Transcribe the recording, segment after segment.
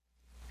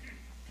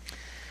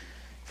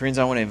Friends,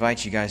 I want to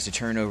invite you guys to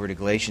turn over to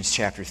Galatians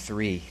chapter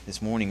 3.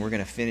 This morning we're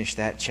going to finish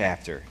that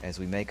chapter as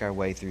we make our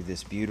way through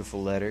this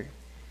beautiful letter.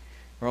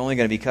 We're only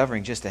going to be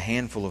covering just a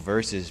handful of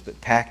verses, but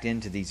packed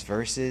into these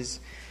verses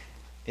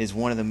is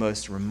one of the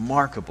most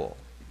remarkable,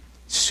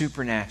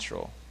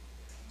 supernatural,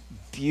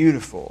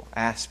 beautiful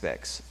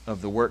aspects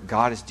of the work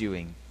God is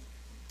doing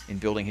in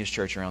building His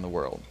church around the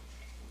world.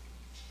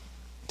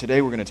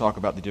 Today we're going to talk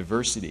about the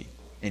diversity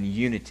and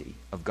unity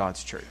of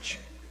God's church.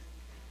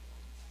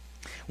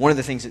 One of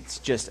the things that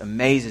just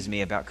amazes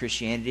me about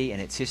Christianity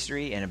and its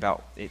history and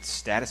about its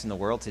status in the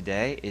world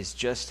today is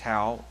just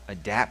how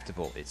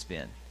adaptable it's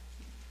been.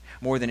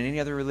 More than any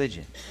other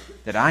religion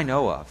that I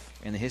know of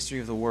in the history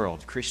of the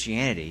world,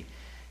 Christianity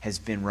has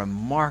been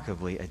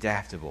remarkably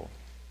adaptable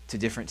to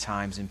different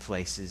times and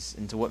places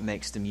and to what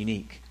makes them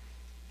unique.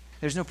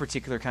 There's no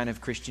particular kind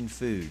of Christian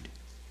food.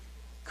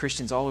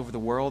 Christians all over the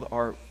world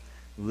are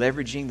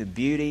leveraging the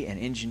beauty and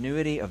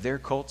ingenuity of their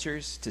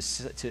cultures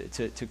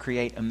to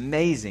create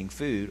amazing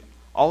food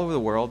all over the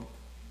world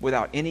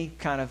without any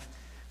kind of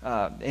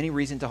any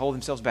reason to hold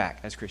themselves back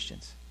as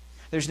Christians.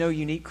 There's no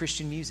unique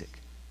Christian music.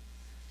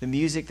 The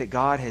music that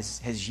God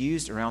has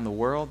used around the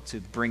world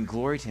to bring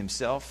glory to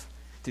Himself,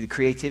 to the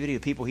creativity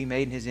of the people He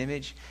made in His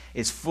image,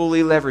 is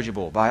fully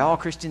leverageable by all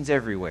Christians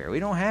everywhere. We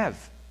don't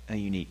have a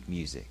unique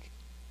music.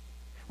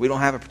 We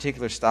don't have a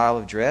particular style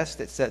of dress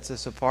that sets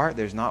us apart.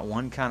 There's not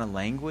one kind of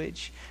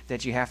language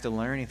that you have to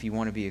learn if you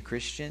want to be a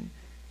Christian.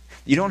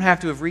 You don't have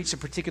to have reached a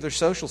particular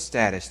social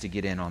status to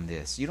get in on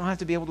this. You don't have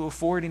to be able to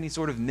afford any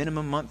sort of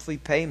minimum monthly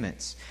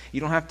payments. You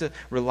don't have to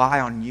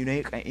rely on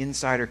unique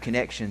insider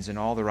connections in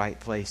all the right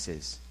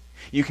places.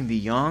 You can be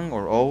young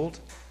or old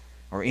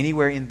or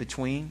anywhere in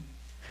between.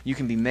 You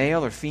can be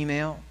male or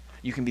female.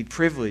 You can be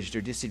privileged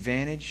or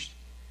disadvantaged.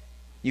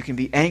 You can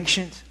be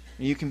ancient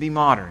or you can be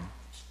modern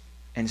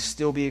and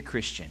still be a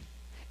Christian.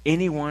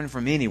 Anyone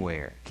from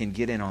anywhere can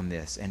get in on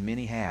this, and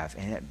many have.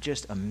 And it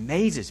just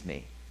amazes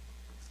me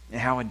at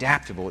how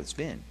adaptable it's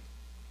been.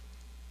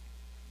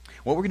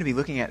 What we're going to be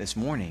looking at this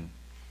morning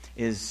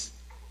is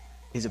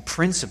a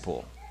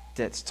principle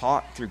that's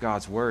taught through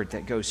God's Word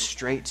that goes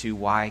straight to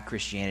why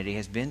Christianity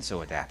has been so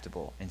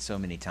adaptable in so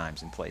many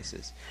times and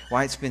places.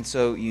 Why it's been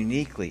so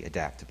uniquely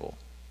adaptable.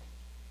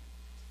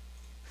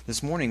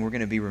 This morning we're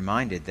going to be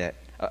reminded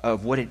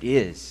of what it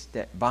is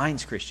that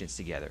binds Christians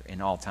together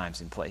in all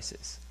times and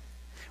places.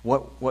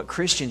 What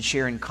Christians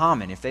share in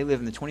common if they live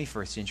in the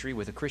 21st century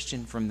with a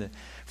Christian from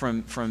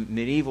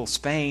medieval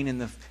Spain in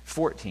the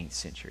 14th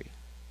century.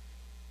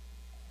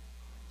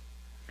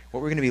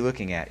 What we're going to be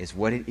looking at is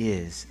what it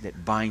is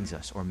that binds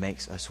us or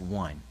makes us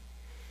one.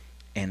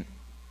 And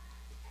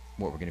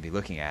what we're going to be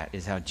looking at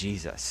is how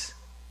Jesus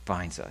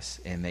binds us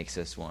and makes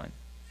us one.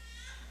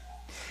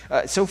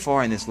 So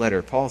far in this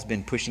letter, Paul's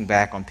been pushing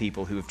back on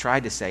people who have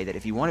tried to say that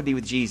if you want to be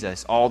with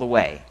Jesus all the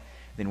way,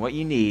 then what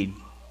you need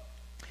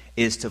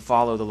is to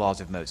follow the laws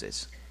of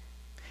Moses.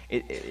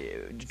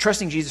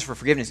 Trusting Jesus for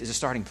forgiveness is a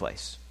starting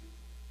place.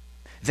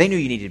 They knew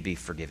you needed to be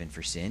forgiven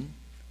for sin.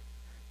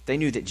 They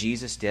knew that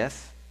Jesus'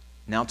 death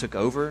now took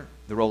over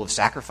the role of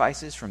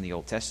sacrifices from the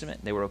Old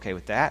Testament. They were okay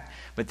with that.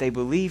 But they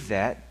believed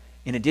that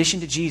in addition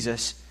to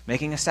Jesus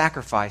making a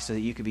sacrifice so that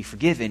you could be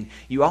forgiven,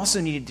 you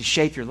also needed to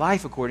shape your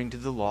life according to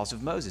the laws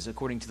of Moses,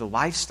 according to the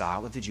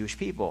lifestyle of the Jewish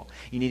people.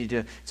 You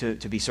needed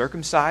to be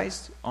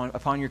circumcised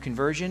upon your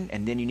conversion,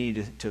 and then you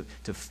needed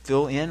to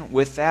fill in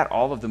with that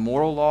all of the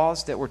moral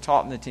laws that were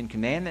taught in the Ten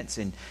Commandments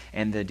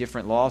and the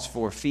different laws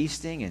for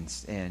feasting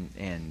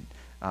and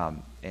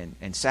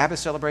Sabbath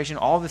celebration,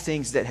 all the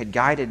things that had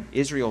guided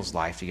Israel's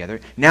life together,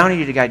 now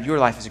needed to guide your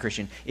life as a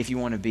Christian if you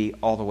want to be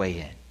all the way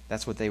in.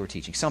 That's what they were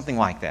teaching. Something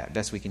like that,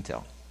 best we can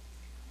tell.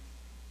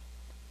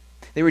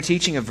 They were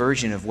teaching a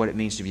version of what it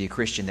means to be a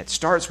Christian that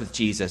starts with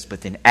Jesus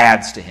but then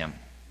adds to Him.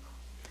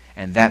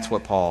 And that's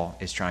what Paul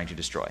is trying to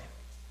destroy.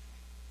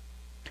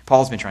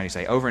 Paul's been trying to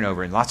say over and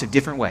over in lots of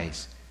different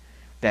ways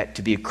that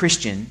to be a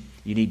Christian,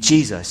 you need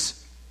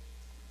Jesus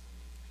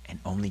and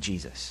only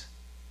Jesus.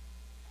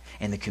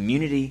 And the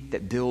community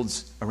that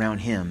builds around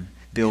Him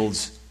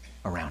builds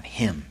around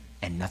Him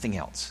and nothing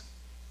else.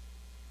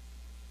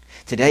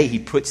 Today, he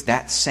puts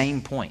that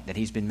same point that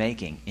he's been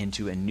making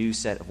into a new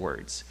set of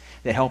words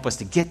that help us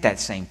to get that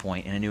same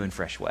point in a new and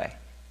fresh way.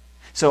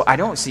 So I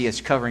don't see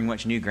us covering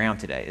much new ground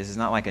today. This is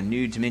not like a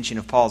new dimension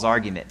of Paul's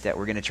argument that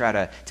we're going to try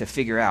to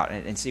figure out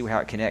and see how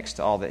it connects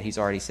to all that he's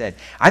already said.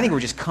 I think we're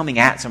just coming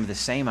at some of the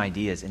same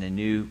ideas in a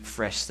new,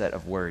 fresh set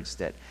of words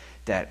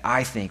that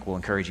I think will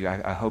encourage you,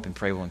 I hope and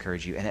pray will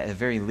encourage you, and at the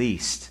very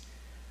least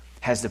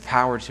has the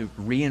power to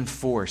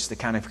reinforce the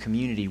kind of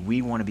community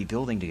we want to be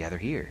building together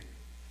here.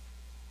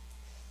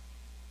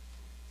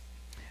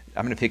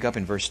 I'm going to pick up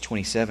in verse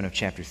 27 of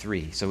chapter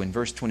 3. So in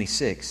verse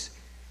 26,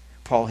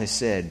 Paul has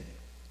said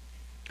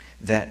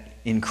that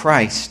in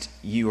Christ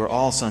you are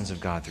all sons of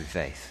God through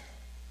faith.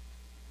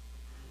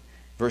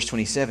 Verse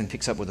 27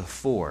 picks up with a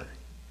for.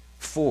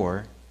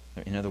 For,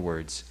 in other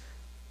words,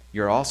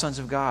 you're all sons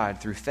of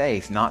God through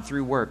faith, not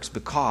through works,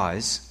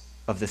 because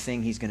of the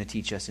thing he's going to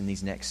teach us in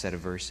these next set of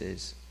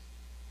verses.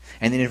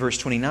 And then in verse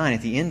 29,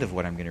 at the end of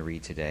what I'm going to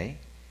read today,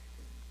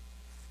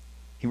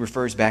 He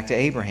refers back to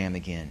Abraham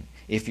again.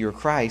 If you're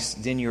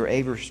Christ, then you're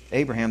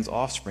Abraham's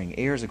offspring,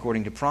 heirs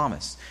according to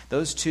promise.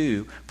 Those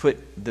two put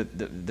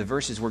the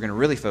verses we're going to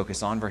really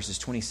focus on, verses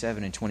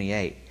 27 and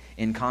 28,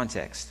 in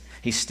context.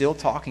 He's still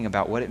talking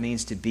about what it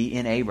means to be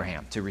in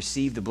Abraham, to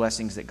receive the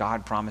blessings that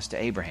God promised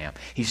to Abraham.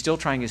 He's still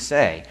trying to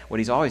say what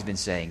he's always been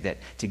saying, that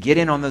to get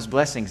in on those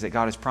blessings that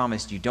God has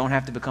promised, you don't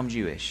have to become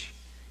Jewish.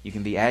 You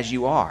can be as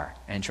you are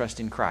and trust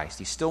in Christ.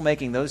 He's still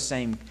making that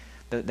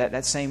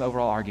same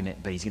overall argument,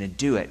 but he's going to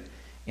do it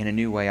in a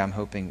new way I'm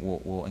hoping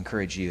will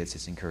encourage you as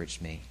it's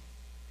encouraged me.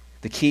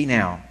 The key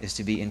now is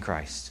to be in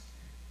Christ.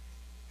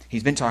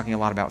 He's been talking a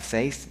lot about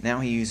faith.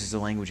 Now he uses the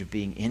language of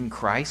being in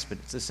Christ, but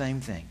it's the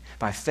same thing.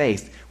 By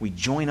faith, we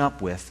join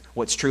up with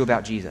what's true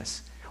about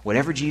Jesus.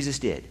 Whatever Jesus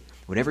did,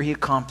 whatever he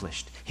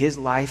accomplished, his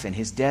life and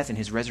his death and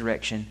his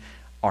resurrection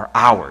are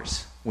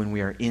ours when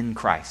we are in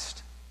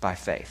Christ by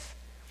faith.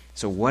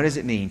 So what does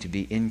it mean to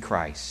be in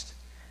Christ?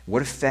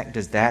 What effect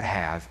does that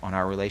have on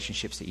our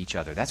relationships to each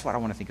other? That's what I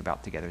want to think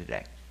about together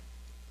today.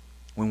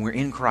 When we're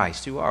in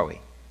Christ, who are we?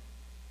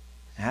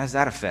 How does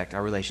that affect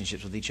our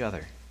relationships with each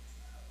other?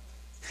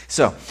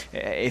 So,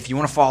 if you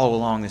want to follow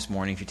along this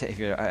morning, if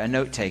you're a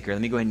note taker,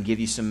 let me go ahead and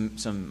give you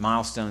some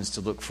milestones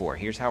to look for.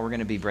 Here's how we're going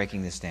to be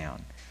breaking this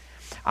down.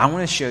 I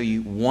want to show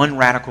you one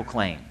radical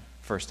claim,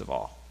 first of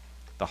all.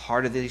 The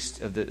heart of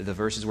the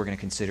verses we're going to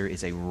consider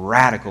is a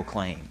radical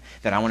claim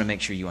that I want to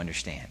make sure you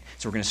understand.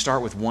 So we're going to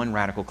start with one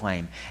radical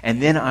claim,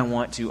 and then I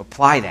want to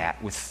apply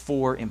that with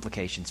 4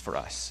 implications for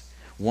us.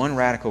 One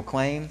radical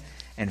claim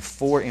and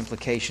 4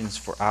 implications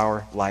for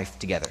our life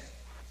together.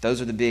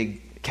 Those are the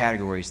big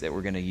categories that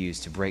we're going to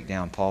use to break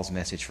down Paul's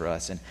message for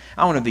us. And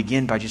I want to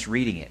begin by just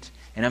reading it.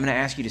 And I'm going to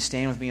ask you to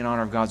stand with me in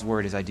honor of God's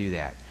word as I do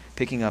that,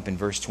 picking up in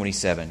verse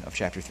 27 of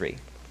chapter 3.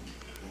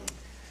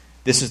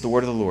 This is the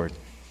word of the Lord.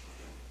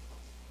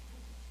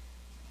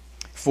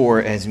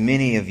 For as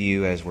many of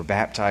you as were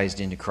baptized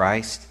into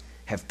Christ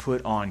have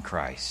put on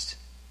Christ.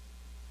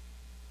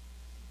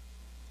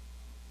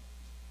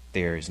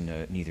 There is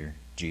neither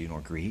Jew nor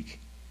Greek.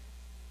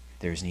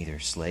 There is neither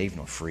slave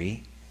nor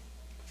free.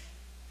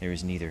 There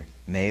is neither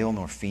male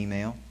nor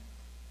female.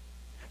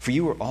 For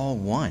you are all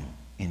one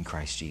in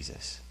Christ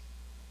Jesus.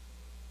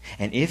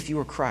 And if you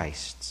are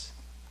Christ's,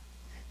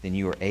 then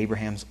you are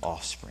Abraham's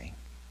offspring,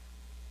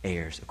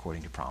 heirs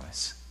according to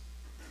promise.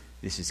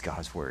 This is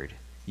God's word.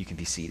 You can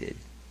be seated.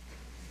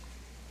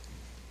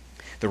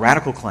 The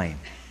radical claim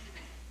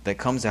that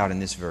comes out in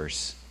this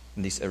verse,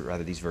 these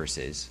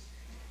verses,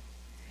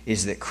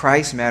 is that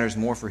Christ matters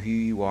more for who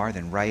you are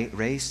than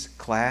race,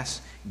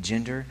 class,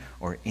 gender,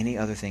 or any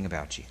other thing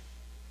about you.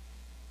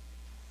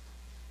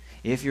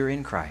 If you're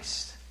in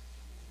Christ,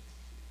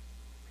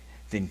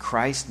 then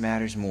Christ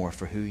matters more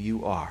for who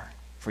you are,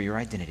 for your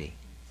identity,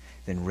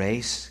 than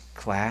race,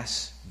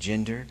 class,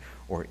 gender,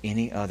 or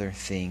any other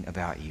thing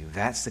about you.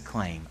 That's the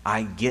claim.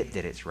 I get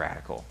that it's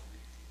radical.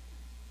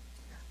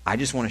 I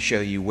just want to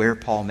show you where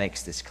Paul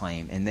makes this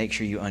claim and make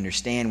sure you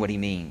understand what he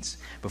means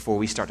before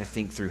we start to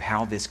think through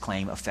how this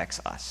claim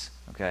affects us.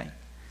 Okay?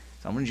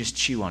 So I'm going to just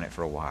chew on it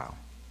for a while.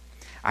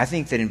 I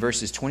think that in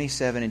verses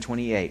 27 and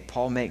 28,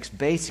 Paul makes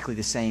basically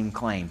the same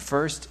claim.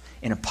 First,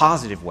 in a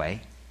positive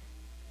way,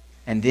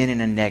 and then in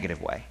a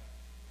negative way.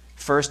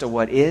 First, a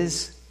what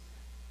is,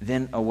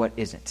 then a what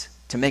isn't.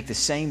 To make the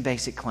same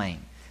basic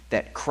claim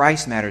that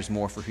Christ matters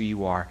more for who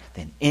you are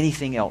than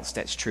anything else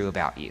that's true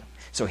about you.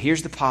 So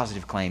here's the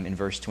positive claim in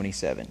verse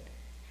 27.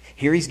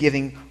 Here he's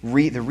giving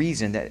the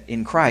reason that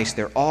in Christ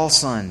they're all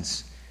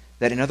sons.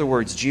 That in other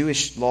words,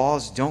 Jewish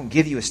laws don't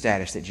give you a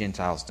status that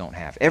Gentiles don't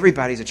have.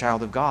 Everybody's a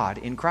child of God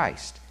in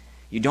Christ.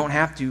 You don't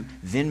have to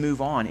then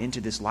move on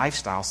into this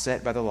lifestyle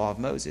set by the law of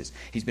Moses.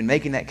 He's been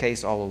making that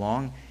case all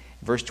along.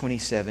 Verse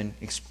 27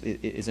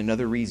 is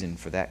another reason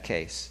for that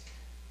case.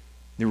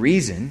 The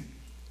reason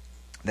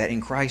that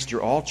in Christ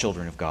you're all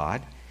children of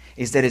God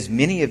is that as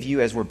many of you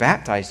as were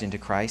baptized into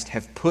Christ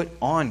have put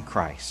on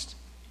Christ.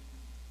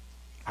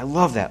 I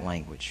love that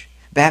language.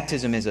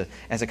 Baptism as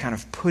a kind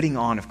of putting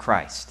on of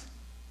Christ.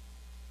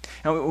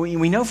 Now,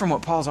 we know from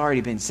what Paul's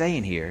already been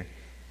saying here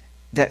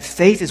that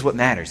faith is what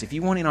matters. If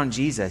you want in on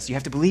Jesus, you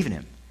have to believe in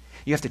him.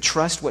 You have to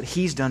trust what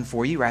he's done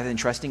for you rather than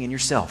trusting in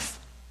yourself.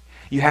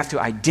 You have to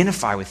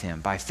identify with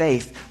him by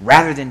faith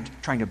rather than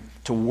trying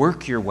to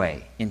work your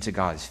way into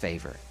God's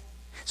favor.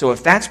 So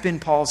if that's been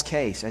Paul's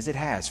case, as it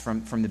has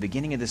from the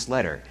beginning of this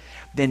letter,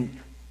 then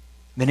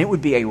it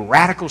would be a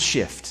radical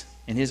shift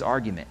in his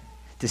argument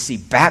to see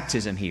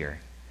baptism here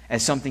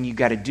as something you've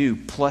got to do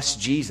plus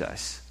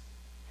Jesus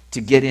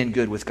to get in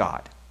good with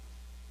God.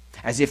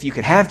 As if you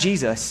could have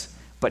Jesus,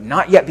 but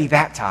not yet be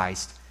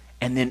baptized,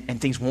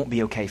 and things won't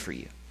be okay for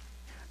you.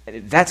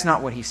 That's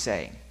not what he's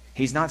saying.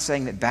 He's not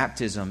saying that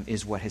baptism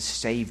is what has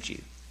saved you.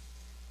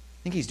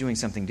 I think he's doing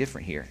something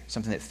different here,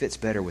 something that fits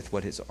better with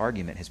what his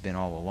argument has been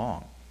all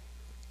along.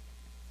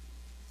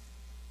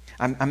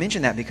 I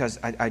mention that because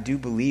I do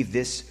believe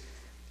this,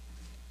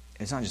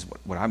 it's not just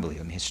what I believe.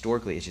 I mean,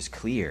 historically, it's just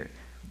clear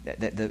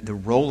that the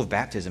role of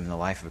baptism in the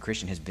life of a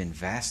Christian has been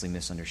vastly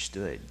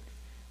misunderstood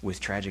with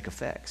tragic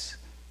effects.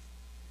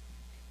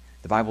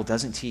 The Bible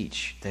doesn't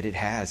teach that it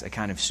has a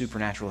kind of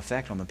supernatural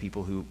effect on the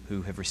people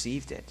who have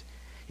received it.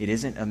 It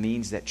isn't a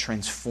means that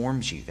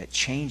transforms you, that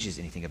changes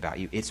anything about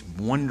you. It's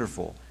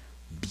wonderful,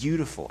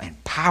 beautiful,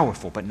 and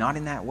powerful, but not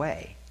in that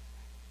way.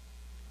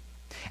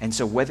 And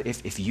so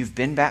if you've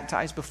been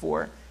baptized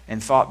before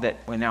and thought that,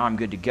 well, now I'm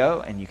good to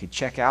go, and you could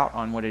check out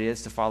on what it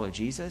is to follow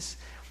Jesus,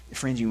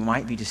 friends, you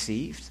might be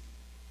deceived.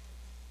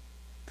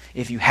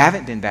 If you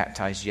haven't been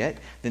baptized yet,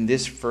 then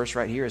this verse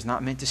right here is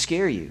not meant to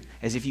scare you,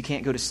 as if you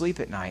can't go to sleep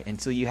at night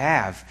until you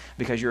have,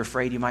 because you're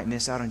afraid you might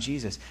miss out on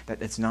Jesus.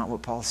 That's not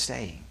what Paul's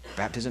saying.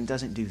 Baptism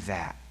doesn't do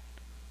that.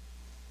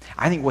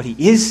 I think what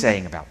he is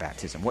saying about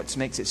baptism, what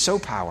makes it so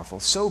powerful,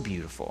 so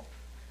beautiful,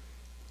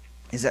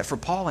 is that for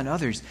Paul and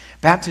others,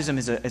 baptism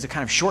is a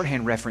kind of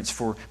shorthand reference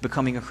for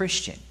becoming a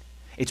Christian.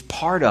 It's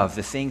part of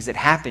the things that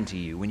happen to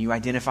you when you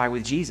identify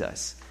with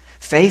Jesus.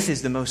 Faith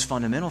is the most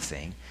fundamental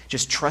thing.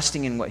 Just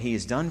trusting in what he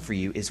has done for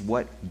you is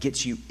what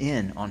gets you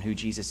in on who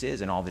Jesus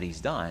is and all that he's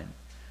done.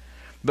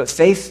 But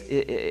faith,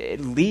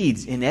 it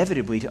leads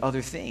inevitably to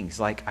other things,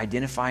 like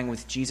identifying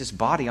with Jesus'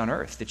 body on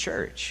earth, the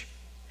church.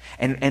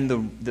 And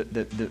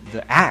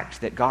the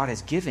act that God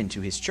has given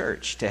to his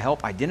church to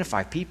help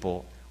identify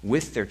people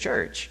with their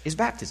church is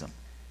baptism.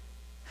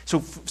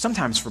 So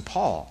sometimes for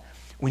Paul,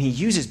 when he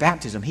uses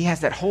baptism, he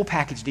has that whole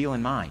package deal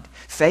in mind.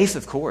 Faith,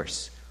 of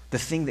course, the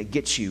thing that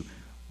gets you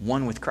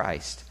one with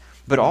Christ,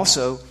 but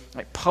also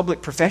like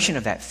public profession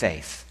of that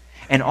faith,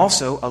 and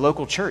also a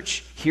local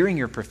church hearing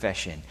your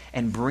profession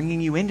and bringing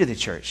you into the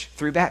church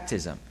through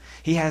baptism.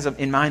 He has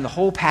in mind the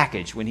whole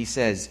package when he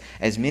says,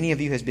 as many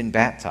of you has been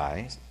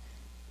baptized,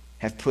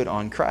 have put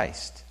on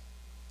Christ.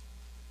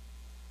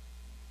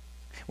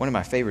 One of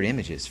my favorite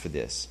images for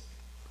this,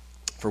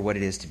 for what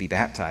it is to be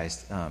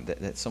baptized,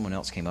 that someone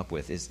else came up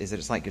with, is that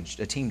it's like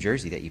a team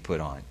jersey that you put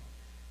on.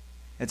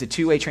 It's a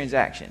two-way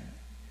transaction.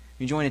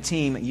 You join a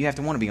team, you have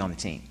to want to be on the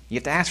team. You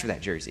have to ask for that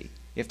jersey.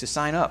 You have to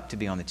sign up to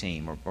be on the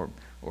team or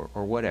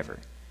whatever.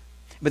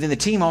 But then the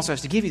team also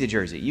has to give you the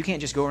jersey. You can't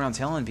just go around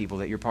telling people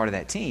that you're part of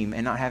that team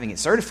and not having it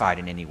certified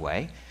in any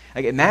way.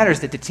 Like, it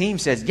matters that the team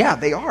says, yeah,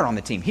 they are on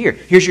the team.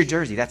 Here's your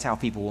jersey. That's how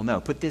people will know.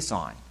 Put this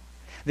on.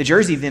 The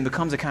jersey then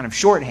becomes a kind of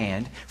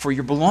shorthand for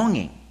your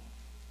belonging.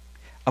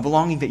 A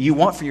belonging that you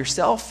want for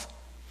yourself,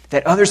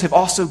 that others have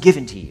also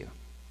given to you.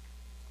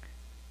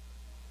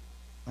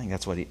 I think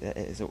that's what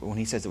when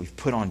he says that we've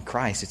put on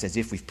Christ, it's as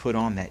if we've put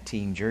on that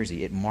team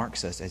jersey. It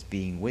marks us as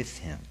being with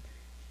him.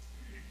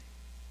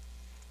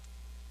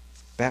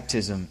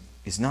 Baptism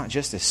is not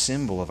just a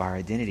symbol of our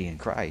identity in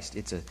Christ.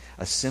 It's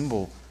a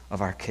symbol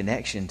of our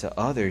connection to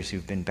others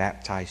who've been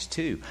baptized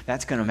too.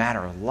 That's going to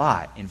matter a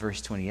lot in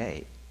verse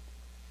 28.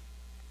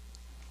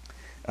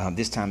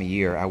 This time of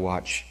year, I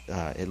watch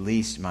at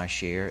least my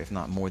share, if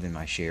not more than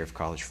my share, of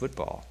college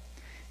football.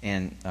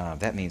 And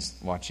that means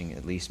watching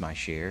at least my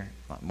share,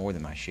 not more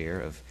than my share,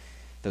 of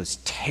those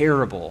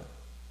terrible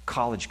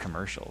college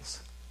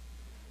commercials.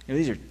 You know,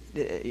 these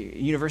are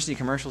university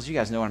commercials. You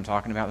guys know what I'm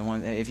talking about. The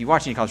one, if you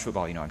watch any college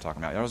football, you know what I'm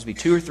talking about. There'll always be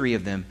 2 or 3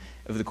 of them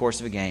over the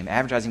course of a game,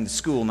 advertising the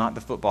school, not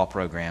the football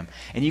program.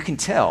 And you can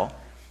tell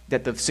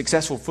that the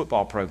successful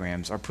football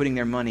programs are putting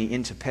their money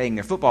into paying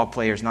their football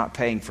players, not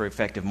paying for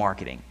effective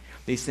marketing.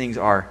 These things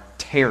are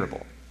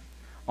terrible,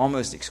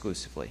 almost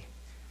exclusively.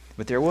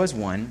 But there was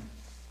one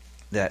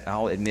that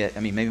I'll admit,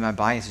 maybe my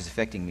bias is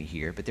affecting me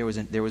here, but there was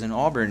an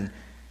Auburn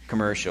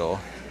commercial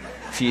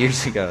a few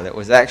years ago that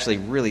was actually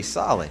really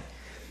solid.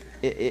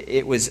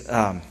 It was,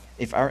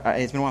 it's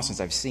been a while since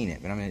I've seen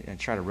it, but I'm going to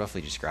try to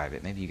roughly describe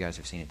it. Maybe you guys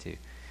have seen it too.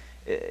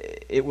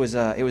 It was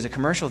a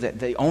commercial that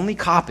the only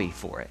copy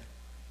for it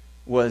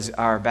was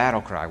our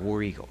battle cry,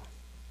 War Eagle.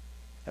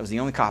 That was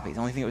the only copy,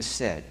 the only thing that was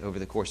said over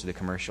the course of the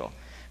commercial.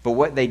 But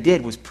what they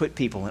did was put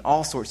people in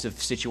all sorts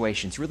of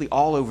situations, really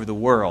all over the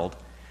world,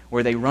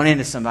 where they run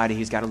into somebody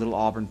who's got a little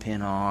Auburn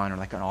pin on, or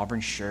like an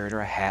Auburn shirt or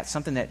a hat,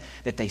 something that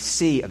they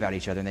see about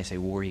each other, and they say,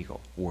 War Eagle,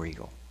 War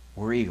Eagle,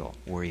 War Eagle,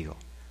 War Eagle,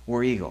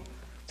 War Eagle.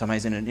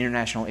 Somebody's in an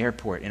international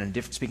airport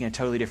speaking a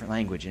totally different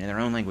language, and in their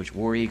own language,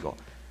 War Eagle.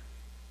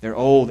 They're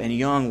old and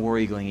young War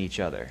Eagling each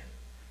other,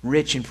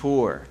 rich and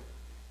poor,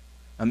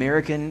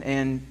 American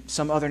and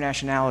some other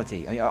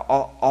nationality.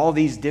 All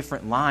these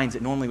different lines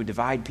that normally would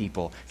divide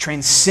people,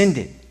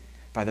 transcended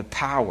by the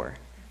power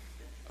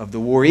of the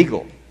War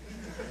Eagle.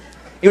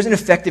 It was an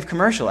effective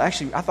commercial.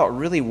 Actually, I thought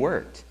really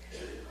worked.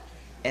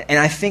 And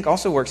I think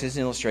also works as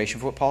an illustration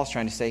for what Paul's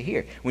trying to say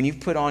here. When you've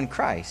put on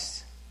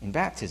Christ in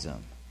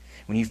baptism,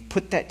 when you've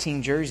put that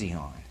team jersey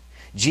on,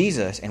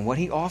 Jesus and what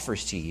he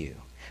offers to you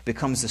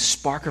becomes a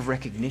spark of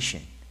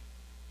recognition.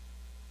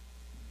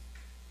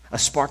 A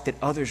spark that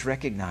others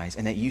recognize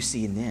and that you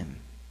see in them.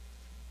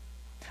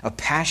 A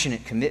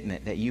passionate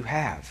commitment that you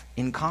have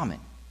in common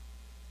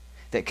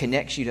that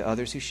connects you to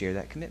others who share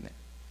that commitment.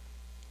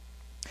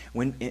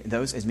 When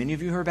those, as many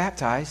of you who are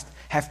baptized,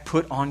 have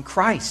put on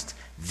Christ.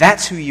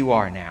 That's who you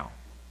are now.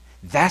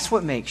 That's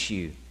what makes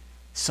you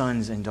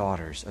sons and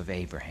daughters of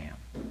Abraham.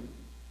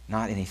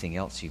 Not anything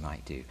else you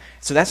might do.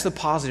 So that's the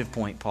positive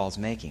point Paul's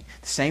making.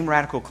 The same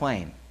radical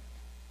claim.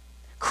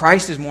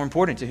 Christ is more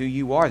important to who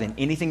you are than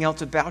anything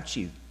else about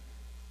you.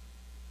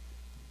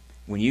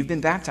 When you've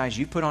been baptized,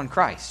 you put on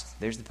Christ.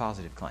 There's the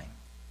positive claim.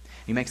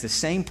 He makes the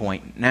same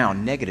point now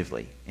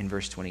negatively in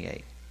verse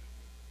 28.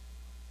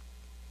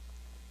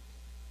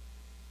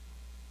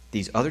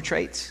 These other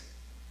traits,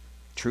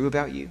 true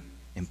about you,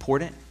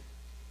 important,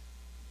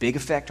 big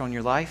effect on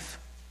your life,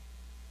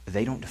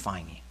 they don't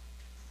define you.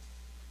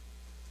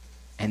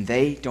 And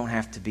they don't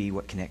have to be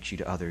what connects you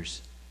to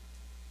others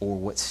or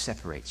what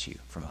separates you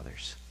from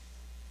others.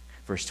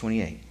 Verse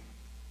 28.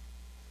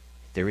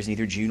 There is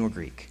neither Jew nor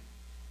Greek,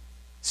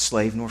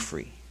 slave nor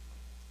free,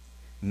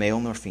 male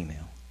nor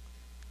female.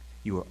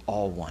 You are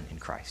all one in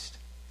Christ.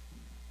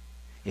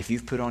 If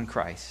you've put on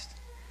Christ,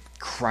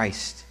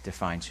 Christ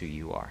defines who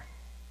you are,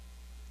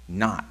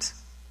 not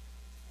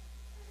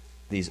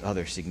these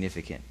other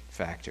significant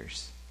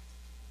factors.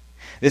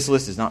 This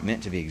list is not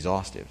meant to be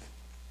exhaustive.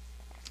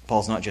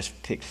 Paul's not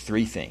just picked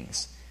 3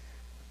 things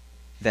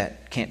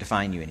that can't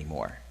define you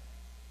anymore.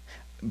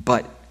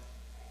 But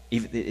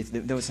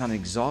even though it's not an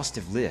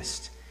exhaustive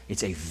list,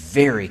 it's a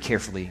very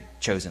carefully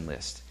chosen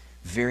list,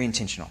 very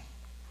intentional.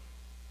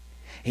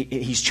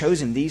 He's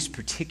chosen these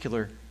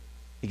particular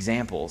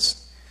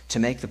examples to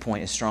make the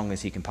point as strongly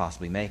as he can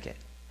possibly make it.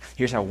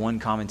 Here's how one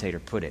commentator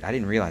put it. I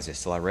didn't realize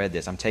this till I read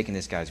this. I'm taking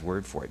this guy's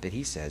word for it. But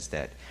he says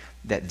that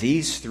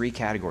these 3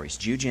 categories,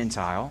 Jew,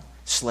 Gentile,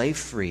 slave,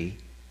 free,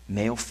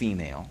 male,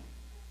 female,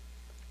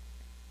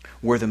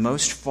 were the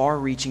most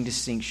far-reaching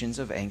distinctions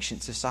of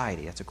ancient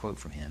society. That's a quote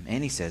from him.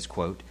 And he says,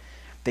 quote,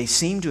 they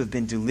seem to have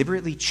been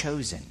deliberately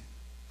chosen,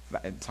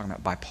 I'm talking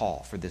about by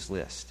Paul for this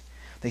list.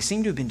 They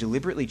seem to have been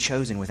deliberately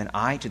chosen with an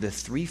eye to the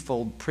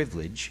threefold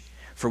privilege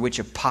for which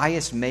a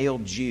pious male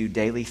Jew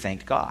daily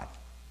thanked God.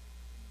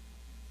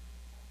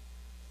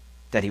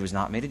 That he was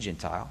not made a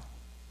Gentile,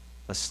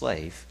 a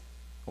slave,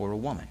 or a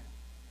woman.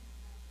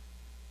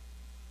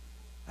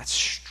 That's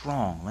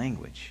strong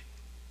language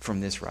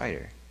from this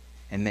writer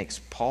and makes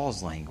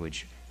Paul's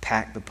language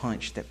pack the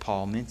punch that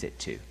Paul meant it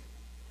to.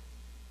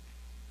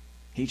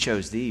 He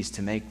chose these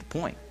to make the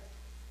point.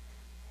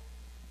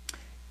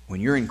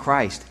 When you're in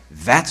Christ,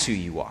 that's who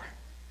you are.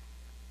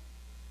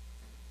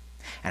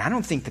 And I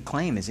don't think the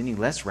claim is any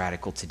less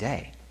radical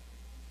today.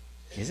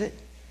 Is it?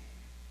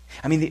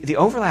 I mean, the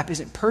overlap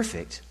isn't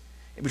perfect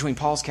between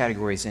Paul's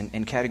categories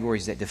and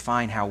categories that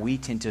define how we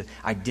tend to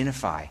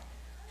identify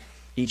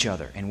each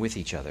other and with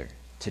each other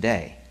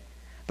today.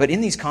 But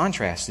in these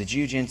contrasts, the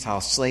Jew,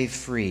 Gentile, slave,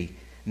 free,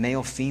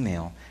 male,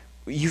 female,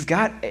 you've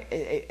got,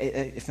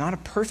 if not a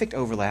perfect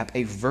overlap,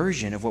 a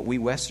version of what we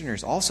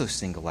Westerners also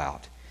single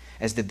out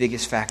as the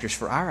biggest factors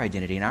for our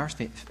identity and our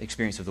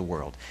experience of the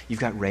world. You've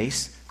got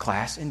race,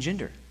 class, and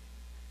gender.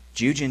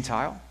 Jew,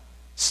 Gentile,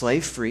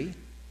 slave, free,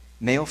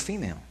 male,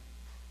 female.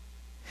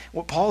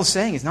 What Paul is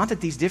saying is not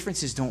that these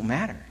differences don't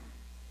matter.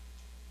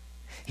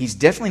 He's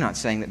definitely not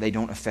saying that they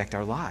don't affect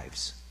our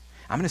lives.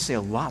 I'm going to say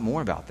a lot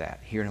more about that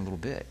here in a little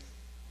bit.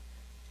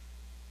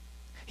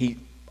 He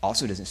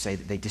also doesn't say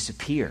that they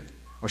disappear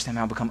or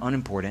somehow become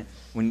unimportant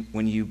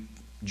when you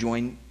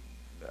join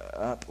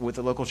up with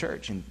the local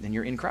church and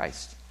you're in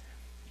Christ.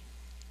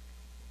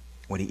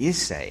 What he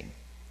is saying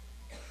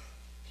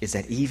is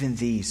that even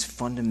these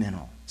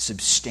fundamental,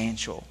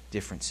 substantial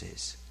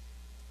differences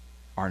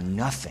are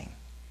nothing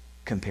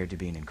compared to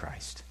being in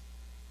Christ.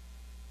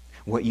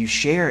 What you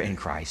share in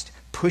Christ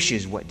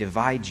pushes what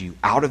divides you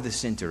out of the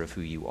center of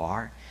who you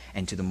are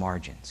and to the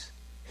margins.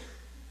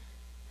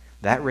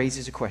 That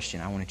raises a question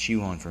I want to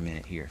chew on for a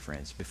minute here,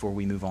 friends, before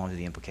we move on to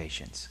the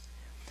implications.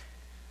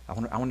 I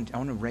want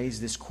to raise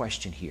this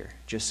question here,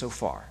 just so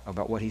far,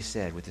 about what he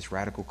said with this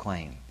radical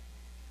claim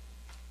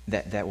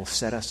that will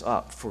set us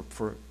up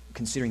for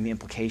considering the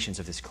implications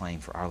of this claim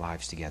for our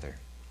lives together.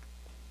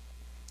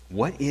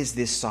 What is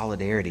this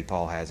solidarity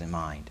Paul has in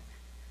mind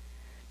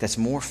that's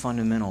more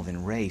fundamental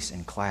than race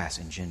and class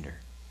and gender?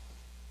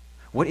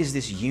 What is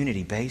this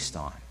unity based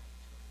on?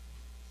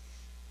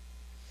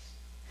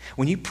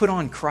 When you put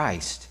on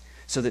Christ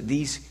so that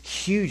these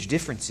huge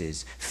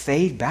differences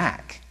fade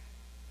back,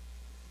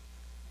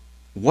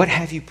 what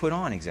have you put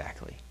on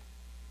exactly?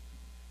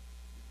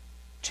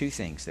 2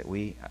 things that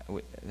we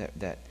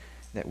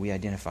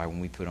identify when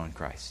we put on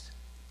Christ.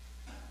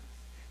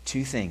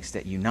 2 things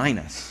that unite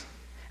us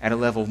at a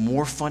level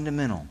more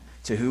fundamental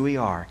to who we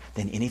are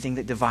than anything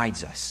that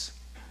divides us.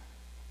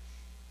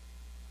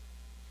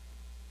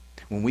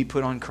 When we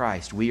put on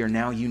Christ, we are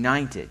now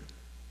united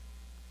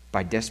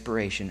by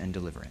desperation and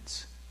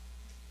deliverance.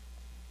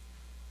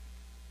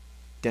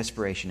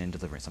 Desperation and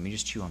deliverance. Let me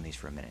just chew on these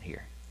for a minute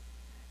here.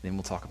 Then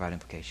we'll talk about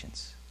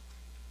implications.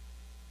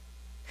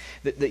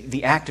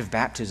 The act of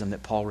baptism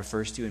that Paul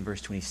refers to in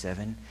verse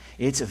 27,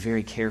 it's a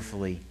very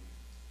carefully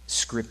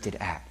scripted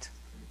act.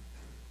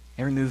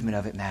 Every movement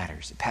of it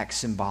matters. It packs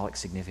symbolic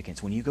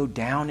significance. When you go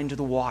down into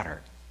the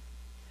water,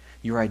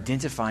 you're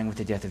identifying with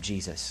the death of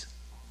Jesus.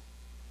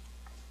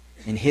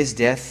 In his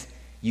death,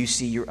 you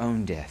see your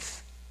own death.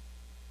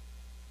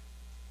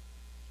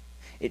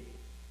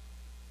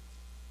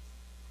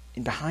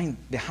 And behind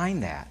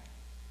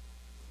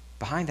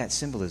that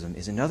symbolism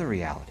is another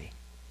reality.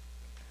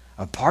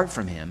 Apart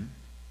from him,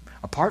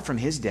 apart from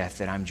his death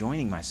that I'm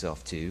joining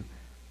myself to,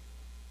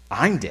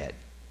 I'm dead.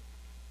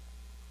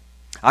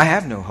 I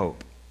have no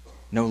hope,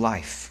 no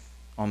life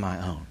on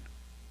my own.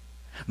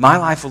 My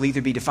life will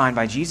either be defined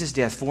by Jesus'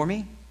 death for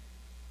me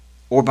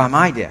or by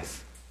my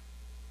death.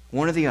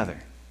 One or the other.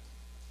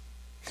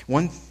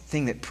 One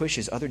thing that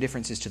pushes other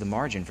differences to the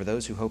margin for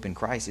those who hope in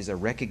Christ is a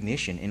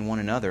recognition in one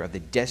another of the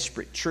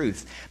desperate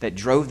truth that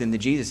drove them to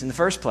Jesus in the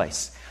first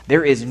place.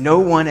 There is no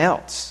one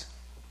else.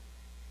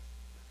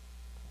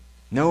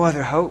 No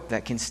other hope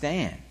that can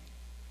stand.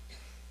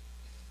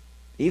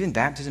 Even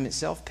baptism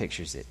itself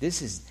pictures it.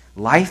 This is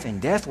life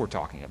and death we're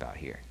talking about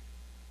here.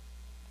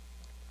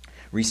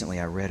 Recently,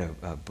 I read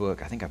a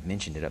book. I think I've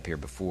mentioned it up here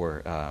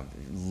before.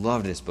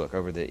 Loved this book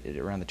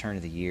around the turn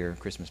of the year,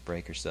 Christmas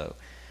break or so.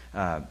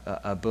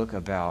 A book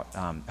about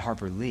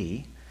Harper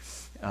Lee,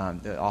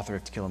 the author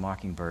of To Kill a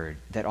Mockingbird,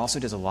 that also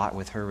does a lot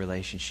with her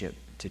relationship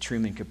to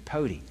Truman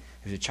Capote,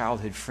 who's a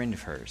childhood friend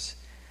of hers.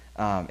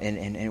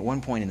 And at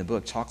one point in the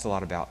book, talks a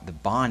lot about the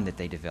bond that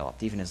they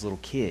developed, even as little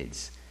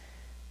kids.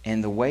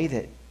 And the way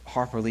that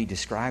Harper Lee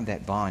described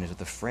that bond is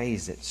with a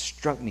phrase that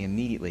struck me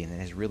immediately and that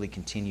has really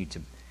continued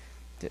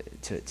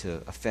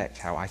to affect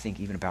how I think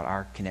even about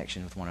our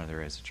connection with one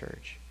another as a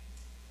church.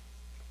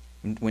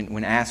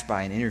 When asked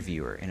by an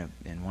interviewer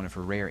in one of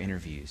her rare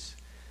interviews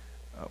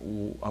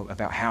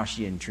about how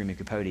she and Truman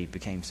Capote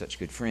became such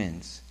good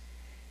friends,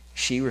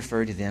 she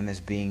referred to them as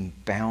being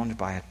bound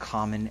by a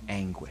common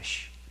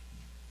anguish.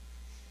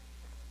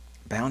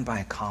 Bound by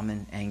a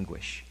common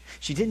anguish.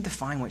 She didn't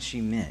define what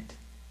she meant,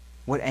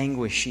 what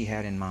anguish she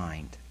had in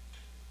mind.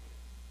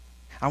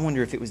 I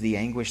wonder if it was the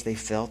anguish they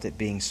felt at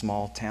being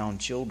small-town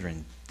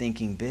children,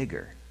 thinking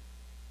bigger,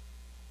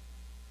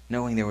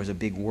 knowing there was a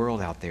big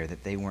world out there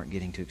that they weren't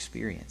getting to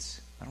experience.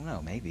 I don't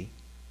know, maybe.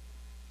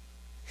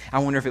 I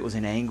wonder if it was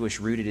an anguish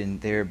rooted in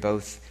their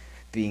both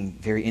being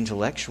very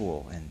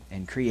intellectual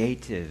and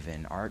creative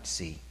and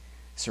artsy,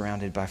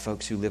 surrounded by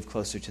folks who live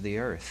closer to the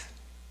earth.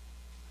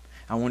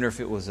 I wonder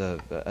if it was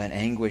an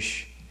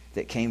anguish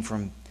that came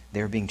from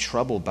their being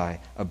troubled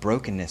by a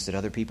brokenness that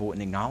other people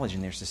wouldn't acknowledge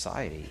in their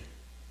society.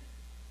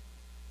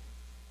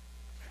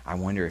 I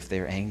wonder if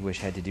their anguish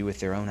had to do with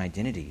their own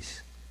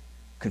identities,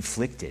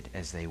 conflicted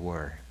as they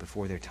were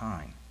before their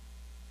time.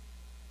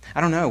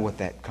 I don't know what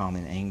that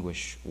common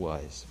anguish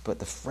was, but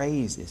the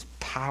phrase is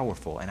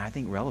powerful and I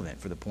think relevant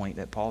for the point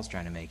that Paul's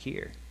trying to make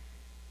here.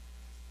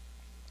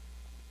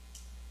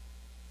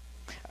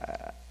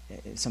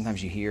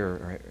 Sometimes you hear,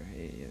 or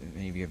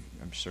many of you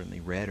have certainly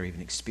read or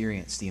even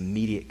experienced the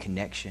immediate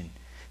connection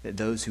that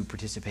those who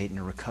participate in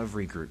a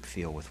recovery group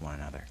feel with one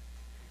another.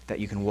 That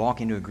you can walk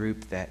into a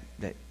group that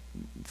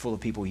full of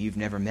people you've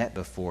never met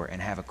before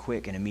and have a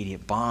quick and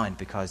immediate bond,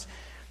 because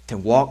to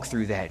walk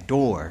through that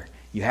door,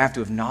 you have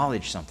to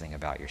acknowledge something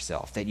about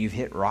yourself, that you've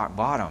hit rock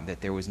bottom,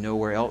 that there was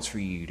nowhere else for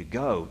you to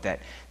go,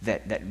 that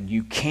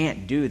you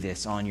can't do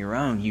this on your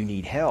own, you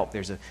need help.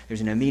 There's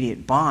an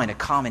immediate bond, a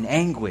common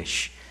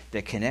anguish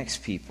that connects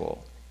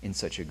people in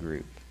such a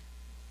group.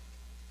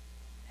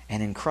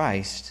 And in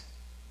Christ,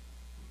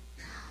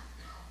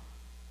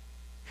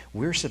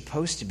 we're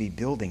supposed to be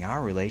building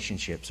our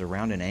relationships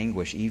around an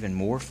anguish even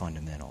more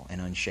fundamental and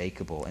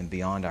unshakable and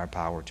beyond our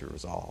power to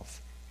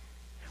resolve.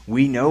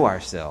 We know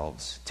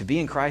ourselves to be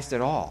in Christ at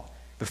all.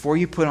 Before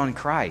you put on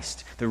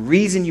Christ, the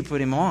reason you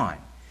put Him on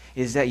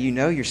is that you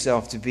know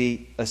yourself to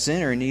be a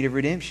sinner in need of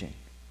redemption.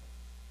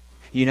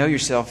 You know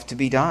yourself to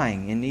be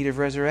dying in need of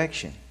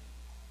resurrection.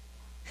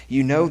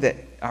 You know that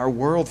our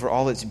world, for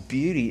all its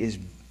beauty, is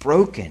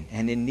broken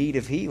and in need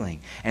of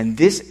healing. And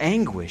this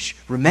anguish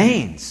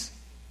remains.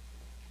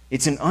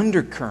 It's an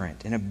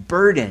undercurrent and a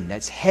burden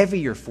that's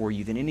heavier for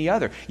you than any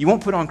other. You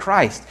won't put on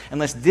Christ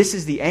unless this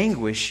is the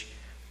anguish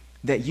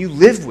that you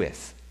live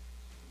with.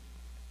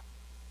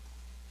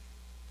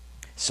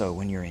 So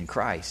when you're in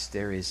Christ,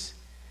 there is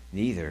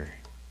neither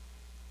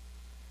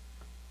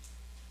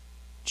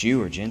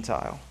Jew or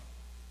Gentile,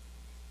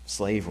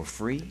 slave or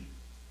free,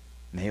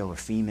 male or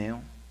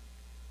female,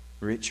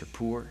 rich or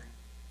poor,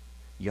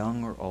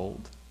 young or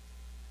old,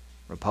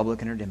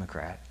 Republican or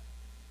Democrat.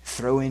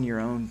 Throw in your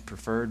own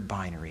preferred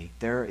binary.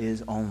 There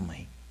is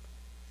only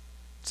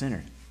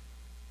sinner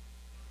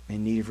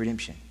in need of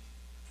redemption.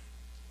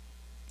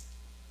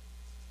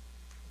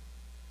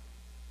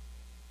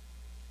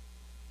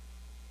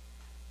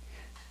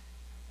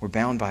 We're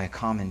bound by a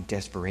common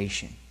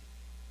desperation.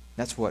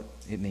 That's what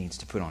it means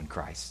to put on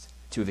Christ,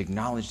 to have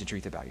acknowledged the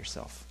truth about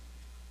yourself.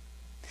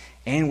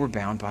 And we're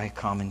bound by a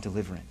common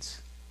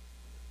deliverance.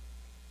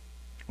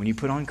 When you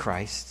put on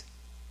Christ,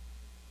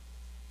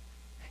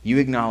 you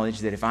acknowledge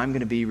that if I'm going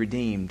to be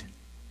redeemed,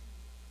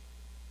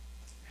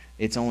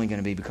 it's only going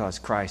to be because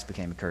Christ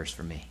became a curse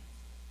for me.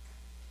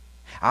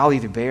 I'll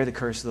either bear the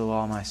curse of the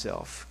law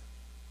myself.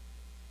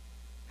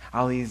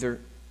 I'll either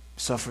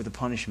suffer the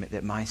punishment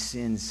that my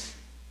sins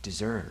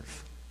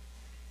deserve,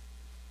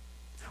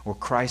 or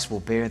Christ will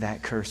bear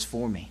that curse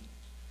for me.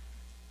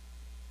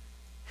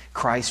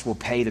 Christ will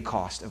pay the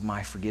cost of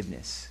my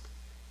forgiveness.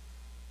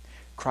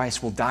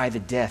 Christ will die the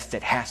death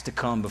that has to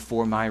come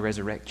before my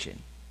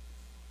resurrection.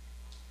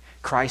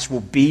 Christ will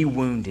be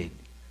wounded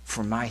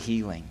for my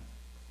healing.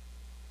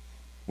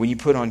 When you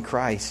put on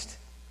Christ,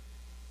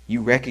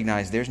 you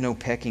recognize there's no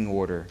pecking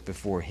order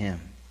before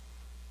Him.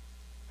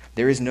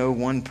 There is no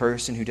one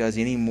person who does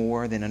any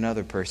more than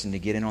another person to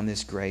get in on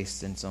this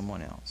grace than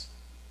someone else.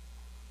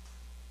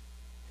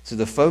 So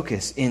the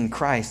focus in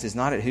Christ is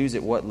not at who's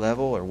at what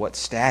level or what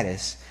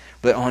status,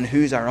 but on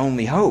who's our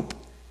only hope.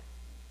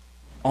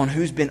 On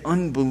who's been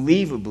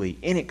unbelievably,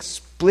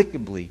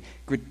 inexplicably,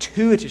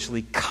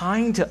 gratuitously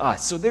kind to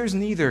us. So there's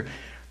neither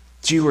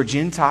Jew or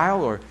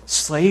Gentile or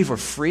slave or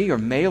free or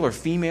male or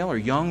female or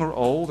young or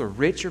old or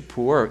rich or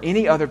poor or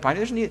any other kind.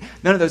 There's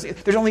none of those.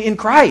 There's only in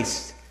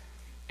Christ.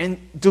 And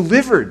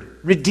delivered,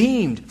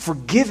 redeemed,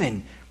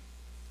 forgiven,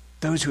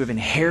 those who have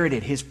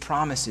inherited His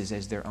promises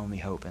as their only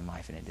hope in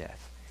life and in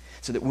death.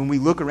 So that when we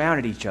look around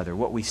at each other,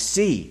 what we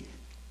see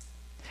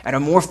at a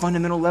more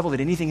fundamental level than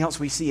anything else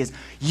we see is,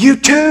 you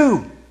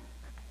too!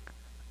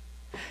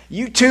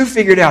 You too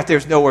figured out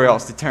there's nowhere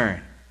else to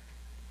turn.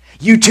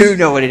 You too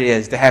know what it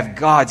is to have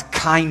God's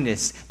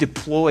kindness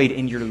deployed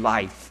in your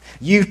life.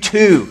 You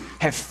too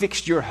have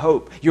fixed your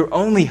hope, your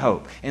only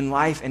hope in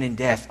life and in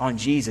death on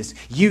Jesus.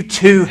 You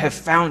too have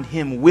found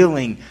Him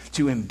willing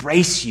to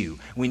embrace you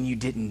when you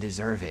didn't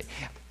deserve it.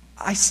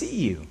 I see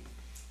you.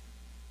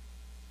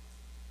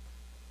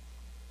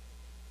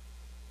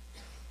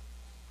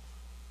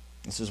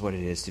 This is what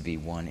it is to be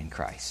one in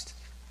Christ.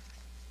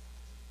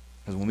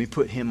 Because when we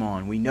put Him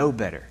on, we know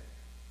better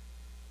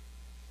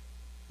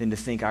than to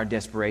think our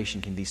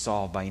desperation can be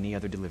solved by any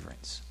other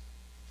deliverance.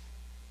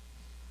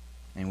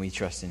 And we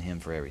trust in Him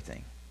for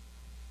everything.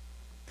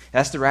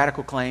 That's the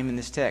radical claim in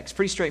this text.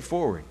 Pretty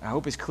straightforward. I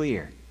hope it's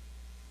clear.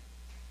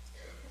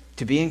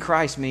 To be in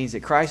Christ means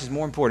that Christ is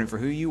more important for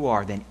who you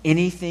are than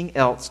anything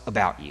else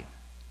about you.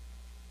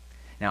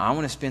 Now, I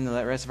want to spend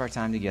the rest of our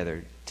time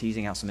together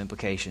teasing out some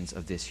implications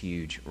of this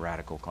huge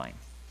radical claim.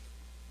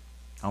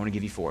 I want to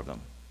give you 4 of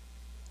them.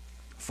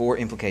 4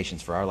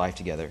 implications for our life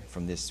together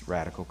from this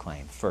radical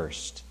claim.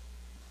 First,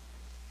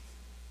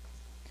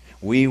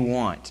 we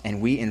want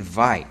and we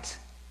invite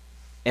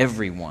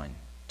everyone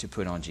to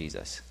put on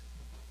Jesus.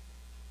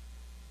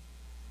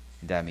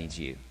 That means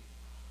you.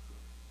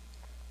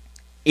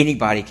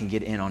 Anybody can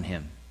get in on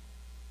Him.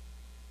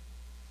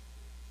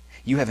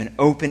 You have an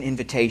open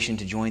invitation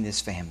to join this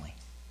family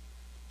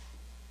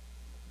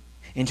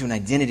into an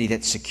identity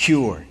that's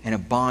secure and a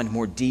bond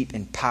more deep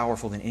and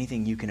powerful than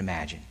anything you can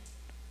imagine.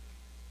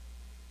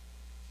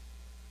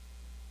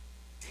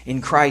 In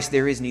Christ,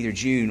 there is neither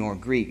Jew nor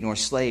Greek, nor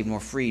slave,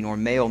 nor free, nor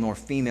male, nor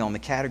female, and the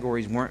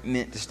categories weren't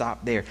meant to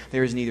stop there.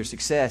 There is neither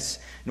success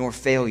nor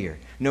failure,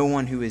 no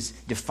one who is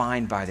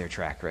defined by their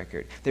track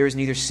record. There is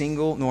neither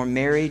single, nor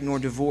married, nor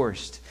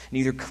divorced,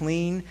 neither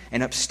clean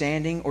and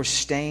upstanding, or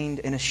stained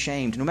and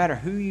ashamed. No matter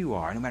who you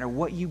are, no matter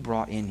what you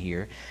brought in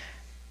here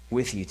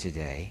with you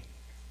today,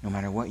 no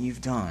matter what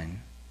you've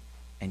done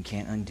and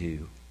can't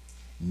undo,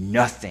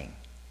 nothing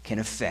can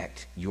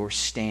affect your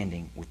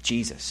standing with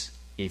Jesus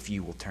if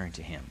you will turn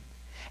to Him.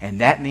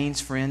 And that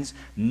means, friends,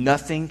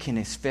 nothing can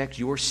affect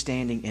your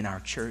standing in our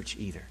church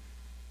either.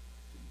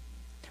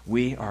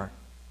 We are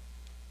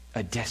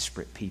a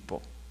desperate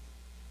people.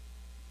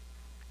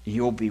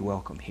 You'll be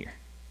welcome here.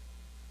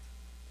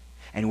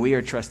 And we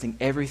are trusting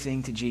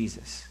everything to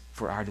Jesus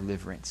for our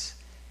deliverance.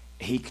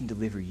 He can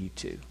deliver you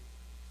too.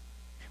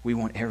 We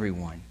want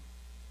everyone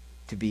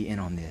to be in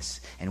on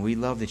this. And we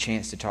love the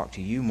chance to talk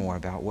to you more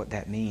about what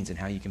that means and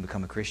how you can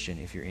become a Christian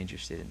if you're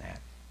interested in that.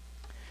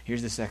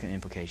 Here's the second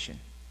implication.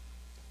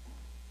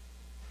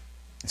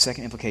 The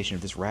second implication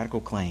of this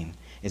radical claim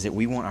is that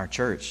we want our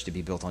church to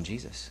be built on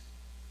Jesus.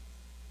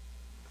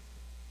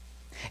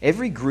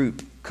 Every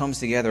group comes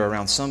together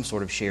around some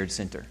sort of shared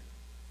center.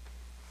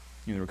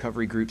 The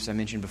recovery groups I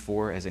mentioned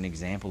before as an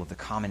example of the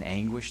common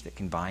anguish that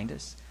can bind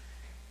us.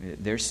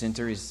 Their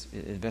center is,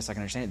 as best I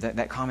can understand it,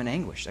 that common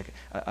anguish, like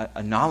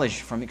a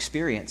knowledge from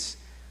experience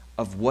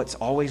of what's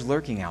always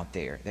lurking out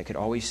there that could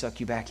always suck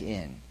you back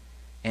in.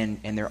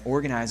 And they're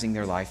organizing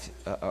their life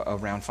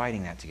around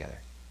fighting that together.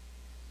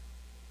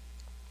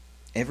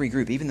 Every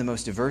group, even the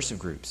most diverse of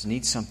groups,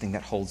 needs something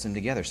that holds them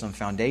together, some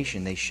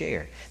foundation they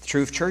share. It's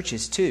true of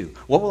churches too.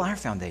 What will our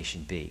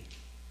foundation be?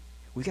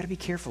 We've got to be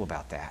careful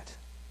about that.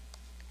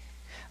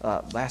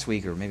 Last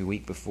week, or maybe a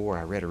week before,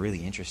 I read a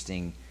really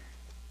interesting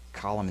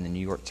column in the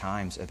New York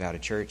Times about a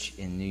church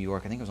in New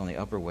York, I think it was on the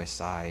Upper West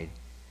Side,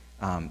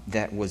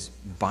 that was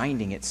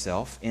binding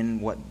itself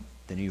in what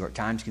the New York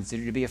Times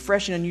considered to be a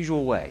fresh and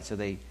unusual way. So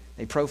they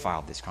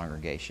profiled this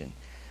congregation.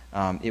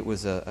 It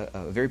was a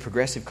very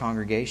progressive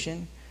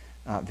congregation,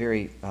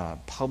 very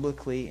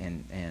publicly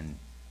and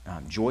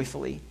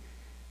joyfully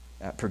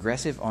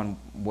progressive on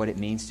what it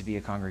means to be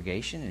a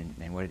congregation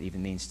and what it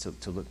even means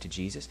to look to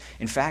Jesus.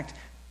 In fact,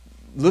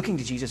 looking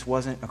to Jesus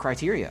wasn't a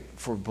criteria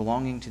for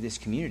belonging to this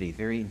community.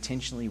 Very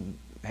intentionally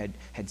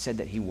had said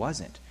that he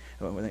wasn't.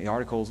 The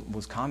article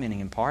was commenting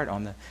in part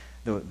on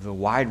the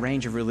wide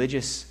range of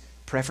religious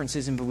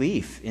preferences and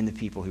belief in the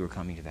people who were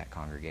coming to that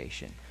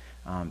congregation.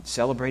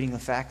 Celebrating the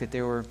fact that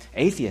there were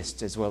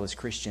atheists as well as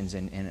Christians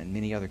and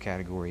many other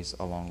categories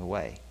along the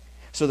way.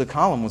 So the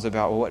column was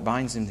about, well, what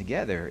binds them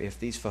together if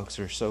these folks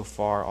are so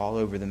far all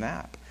over the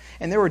map?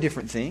 And there were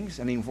different things.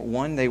 I mean, for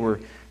one, they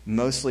were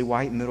mostly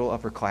white, middle,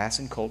 upper class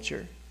in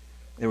culture.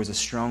 There was a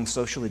strong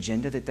social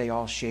agenda that they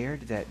all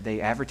shared, that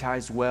they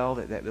advertised well,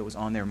 that was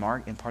on their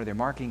mark and part of their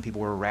marketing.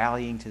 People were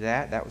rallying to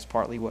that. That was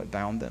partly what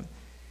bound them.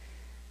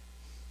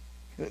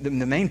 The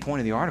main point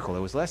of the article, it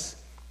was less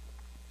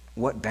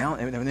what bound,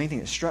 the main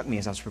thing that struck me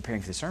as I was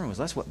preparing for the sermon was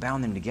less what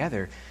bound them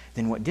together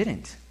than what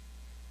didn't.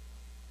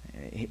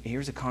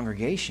 Here's a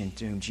congregation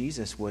to whom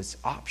Jesus was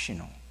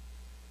optional.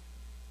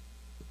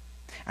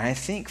 And I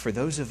think for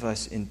those of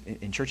us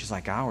in churches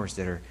like ours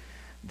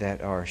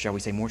that are, shall we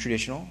say, more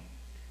traditional,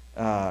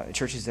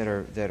 churches that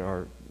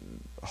are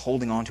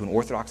holding on to an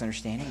orthodox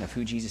understanding of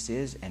who Jesus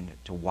is and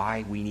to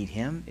why we need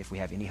him if we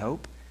have any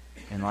hope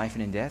in life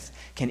and in death,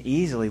 can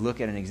easily look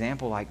at an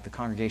example like the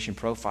congregation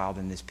profiled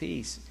in this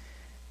piece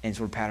and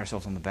sort of pat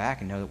ourselves on the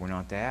back and know that we're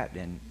not that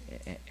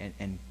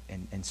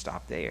and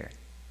stop there.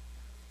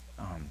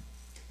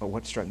 But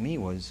what struck me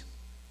was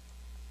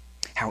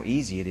how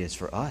easy it is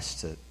for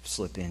us to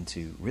slip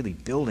into really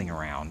building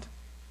around,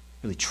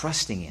 really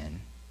trusting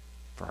in,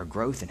 for our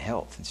growth and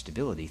health and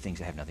stability, things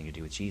that have nothing to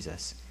do with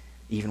Jesus,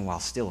 even while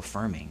still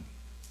affirming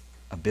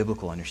a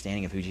biblical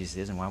understanding of who Jesus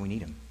is and why we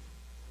need him.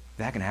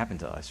 That can happen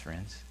to us,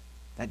 friends.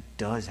 That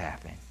does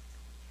happen.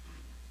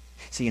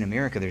 See, in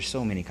America, there's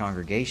so many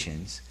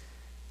congregations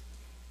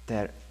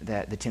that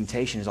the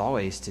temptation is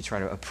always to try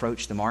to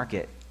approach the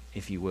market,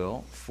 if you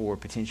will, for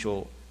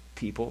potential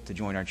people to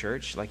join our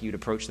church, like you'd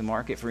approach the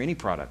market for any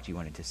product you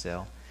wanted to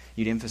sell.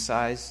 You'd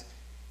emphasize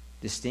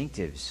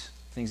distinctives,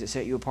 things that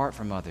set you apart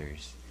from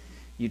others.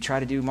 You'd try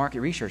to do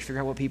market research,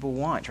 figure out what people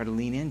want, try to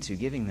lean into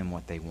giving them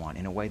what they want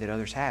in a way that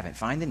others haven't.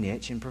 Find the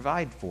niche and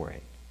provide for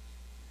it.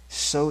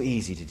 So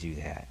easy to do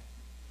that.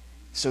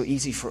 So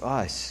easy for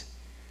us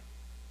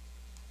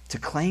to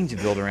claim to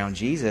build around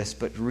Jesus,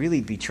 but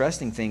really be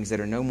trusting things that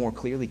are no more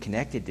clearly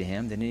connected to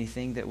him than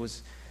anything that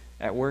was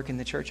at work in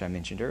the church I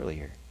mentioned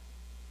earlier.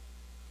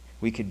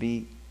 We could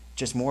be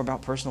just more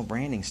about personal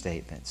branding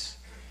statements.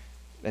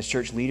 As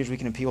church leaders, we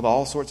can appeal to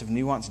all sorts of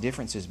nuanced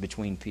differences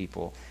between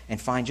people and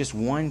find just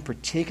one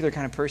particular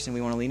kind of person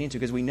we want to lean into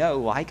because we know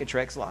like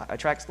attracts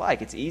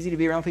like. It's easy to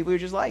be around people who are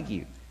just like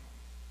you.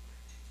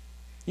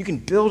 You can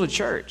build a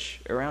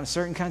church around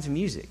certain kinds of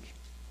music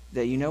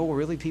that you know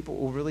people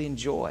will really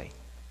enjoy,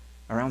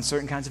 around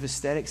certain kinds of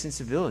aesthetic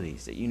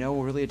sensibilities that you know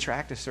will really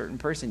attract a certain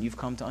person you've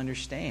come to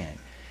understand.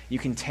 You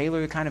can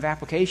tailor the kind of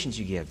applications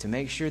you give to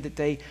make sure that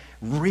they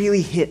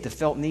really hit the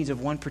felt needs of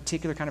one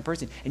particular kind of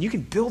person. And you can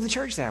build the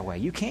church that way.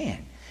 You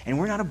can. And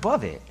we're not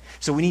above it.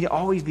 So we need to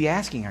always be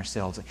asking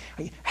ourselves,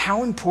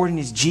 how important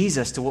is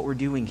Jesus to what we're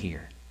doing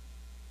here?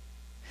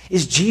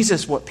 Is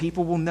Jesus what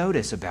people will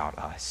notice about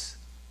us?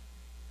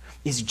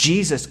 Is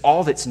Jesus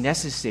all that's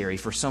necessary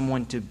for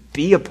someone to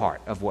be a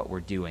part of what we're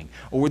doing?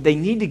 Or would they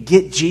need to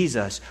get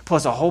Jesus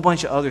plus a whole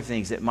bunch of other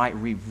things that might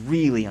be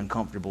really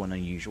uncomfortable and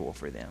unusual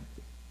for them?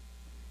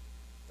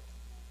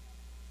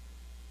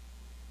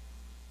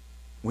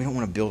 We don't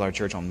want to build our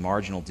church on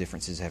marginal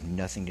differences that have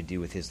nothing to do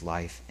with his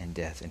life and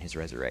death and his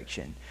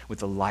resurrection, with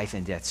the life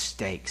and death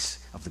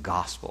stakes of the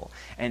gospel.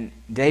 And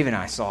Dave and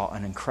I saw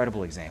an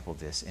incredible example of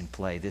this in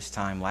play this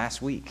time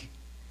last week.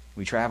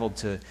 We traveled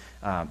to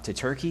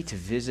Turkey to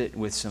visit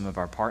with some of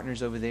our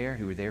partners over there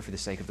who were there for the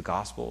sake of the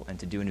gospel and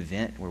to do an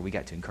event where we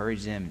got to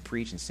encourage them and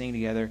preach and sing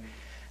together.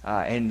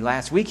 And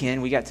last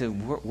weekend, we got to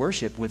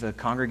worship with a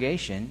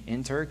congregation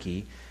in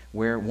Turkey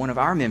where one of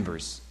our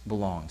members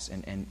belongs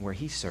and where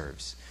he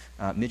serves.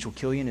 Mitchell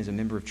Killian is a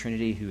member of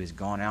Trinity who has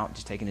gone out,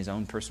 just taken his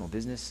own personal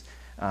business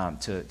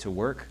to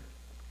work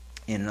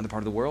in another part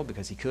of the world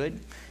because he could,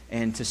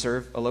 and to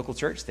serve a local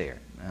church there.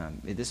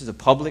 This is a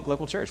public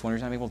local church. One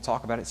reason I'm able to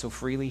talk about it so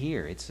freely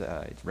here. It's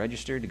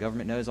registered. The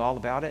government knows all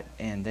about it,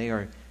 and they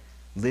are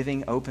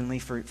living openly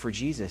for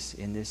Jesus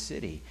in this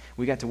city.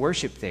 We got to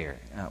worship there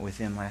with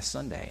them last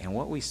Sunday, and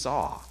what we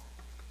saw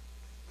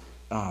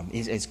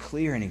is as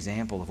clear an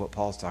example of what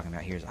Paul's talking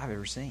about here as I've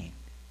ever seen.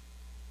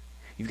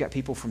 You've got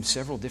people from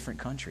several different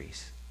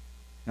countries,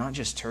 not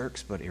just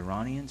Turks, but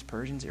Iranians,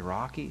 Persians,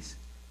 Iraqis.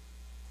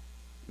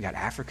 We got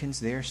Africans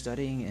there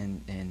studying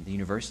in the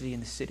university in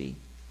the city.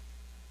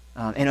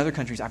 And other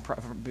countries,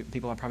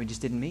 people I probably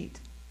just didn't meet.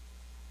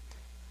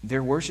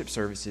 Their worship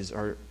services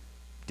are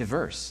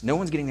diverse. No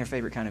one's getting their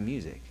favorite kind of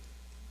music.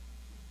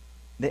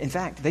 In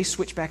fact, they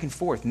switch back and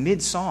forth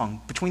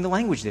mid-song between the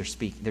language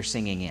they're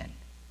singing in.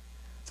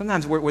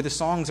 Sometimes where the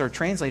songs are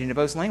translated into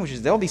both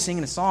languages, they'll be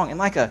singing a song, and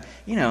like a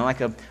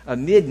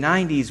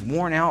mid-90s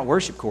worn-out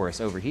worship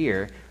chorus over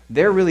here,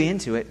 they're really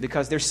into it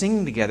because they're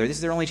singing together. This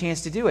is their only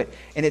chance to do it.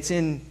 And it's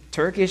in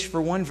Turkish for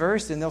one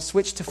verse, and they'll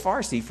switch to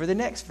Farsi for the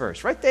next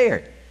verse. Right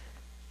there.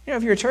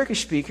 If you're a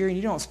Turkish speaker and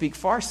you don't speak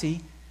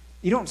Farsi,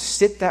 you don't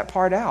sit that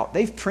part out.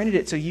 They've printed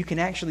it so you can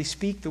actually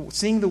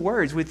sing the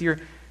words with your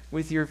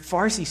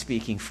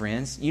Farsi-speaking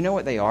friends. You know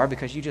what they are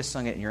because you just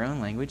sung it in your own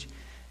language.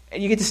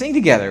 And you get to sing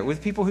together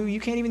with people who you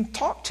can't even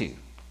talk to.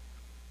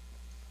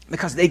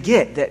 Because they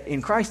get that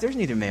in Christ there's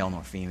neither male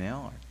nor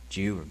female, or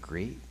Jew or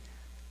Greek.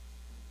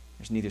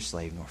 There's neither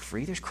slave nor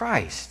free. There's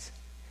Christ.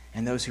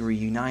 And those who are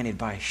united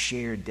by a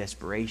shared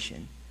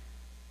desperation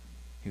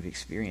who've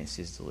experienced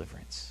his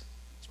deliverance.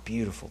 It's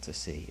beautiful to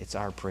see. It's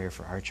our prayer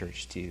for our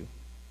church too.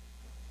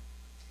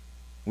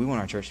 We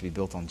want our church to be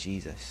built on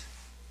Jesus.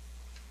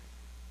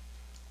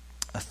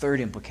 A third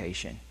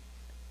implication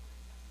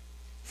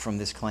from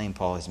this claim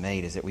Paul has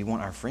made is that we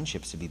want our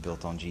friendships to be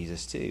built on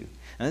Jesus too.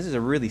 Now, this is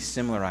a really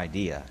similar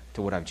idea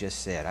to what I've just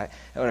said.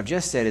 What I've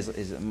just said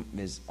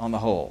is on the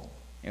whole,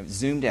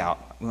 zoomed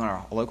out. We want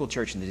our local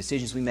church and the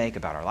decisions we make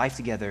about our life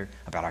together,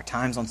 about our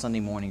times on Sunday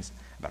mornings,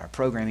 about our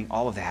programming,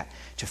 all of that,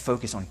 to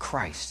focus on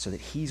Christ so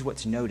that he's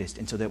what's noticed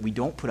and so that we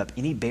don't put up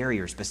any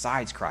barriers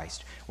besides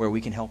Christ where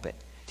we can help it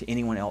to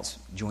anyone else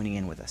joining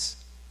in with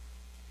us.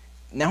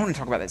 Now I want to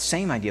talk about that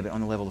same idea, but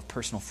on the level of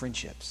personal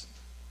friendships.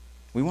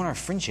 We want our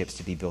friendships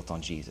to be built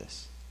on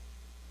Jesus.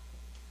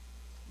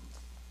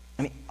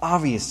 I mean,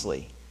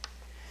 obviously,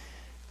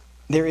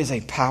 there is a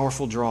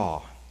powerful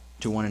draw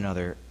to one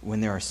another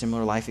when there are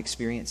similar life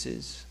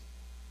experiences,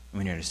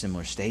 when you're at a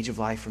similar stage of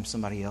life from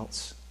somebody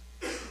else,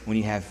 when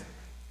you have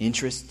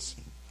interests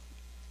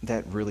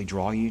that really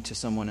draw you to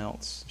someone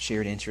else,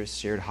 shared interests,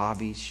 shared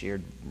hobbies,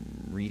 shared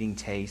reading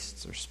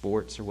tastes or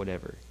sports or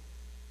whatever.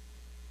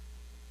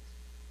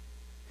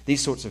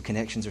 These sorts of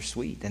connections are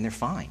sweet and they're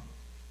fine.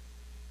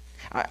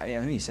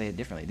 Let me say it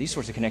differently. These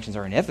sorts of connections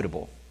are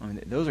inevitable. I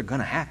mean, those are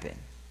going to happen.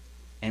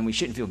 And we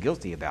shouldn't feel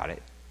guilty about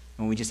it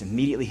when we just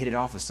immediately hit it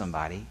off with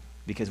somebody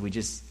because we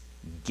just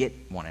get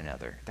one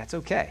another. That's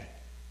okay.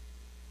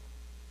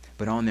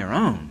 But on their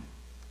own,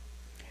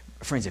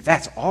 friends, if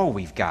that's all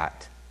we've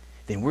got,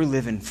 then we're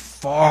living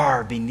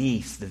far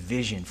beneath the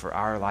vision for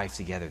our life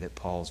together that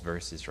Paul's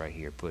verses right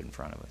here put in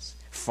front of us.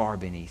 Far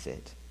beneath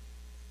it.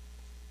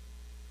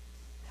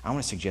 I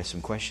want to suggest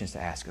some questions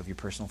to ask of your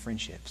personal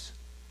friendships.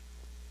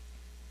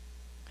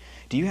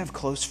 Do you have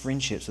close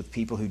friendships with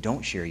people who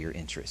don't share your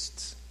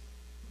interests?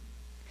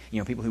 You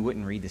know, people who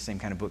wouldn't read the same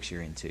kind of books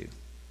you're into,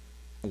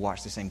 or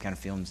watch the same kind of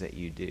films that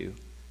you do,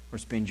 or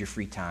spend your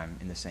free time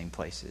in the same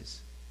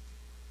places.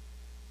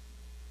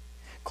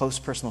 Close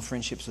personal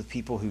friendships with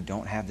people who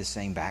don't have the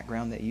same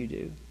background that you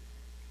do,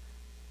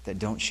 that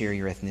don't share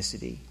your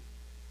ethnicity,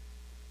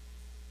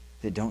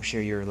 that don't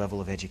share your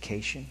level of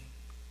education,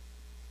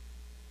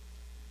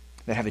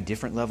 that have a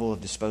different level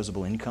of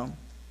disposable income,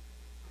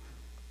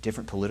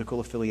 different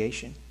political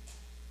affiliation.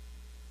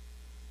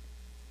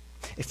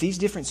 If these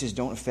differences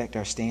don't affect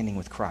our standing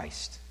with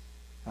Christ,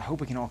 I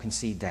hope we can all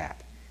concede that.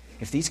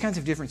 If these kinds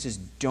of differences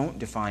don't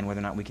define whether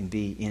or not we can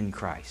be in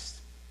Christ,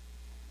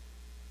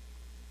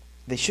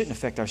 they shouldn't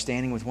affect our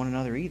standing with one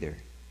another either.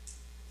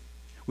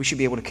 We should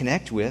be able to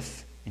connect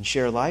with and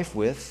share life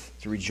with,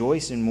 to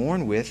rejoice and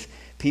mourn with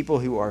people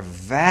who are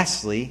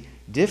vastly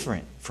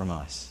different from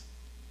us.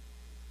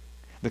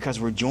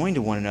 Because we're joined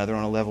to one another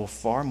on a level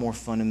far more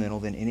fundamental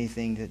than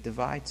anything that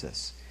divides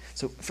us.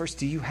 So first,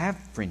 do you have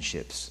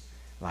friendships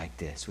like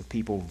this with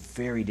people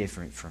very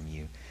different from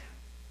you?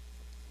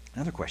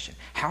 Another question,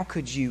 how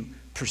could you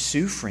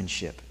pursue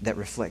friendship that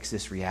reflects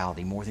this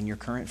reality more than your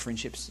current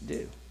friendships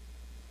do?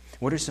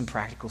 What are some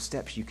practical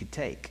steps you could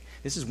take?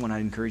 This is one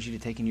I'd encourage you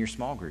to take in your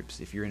small groups,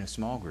 if you're in a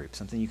small group,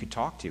 something you could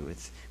talk to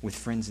with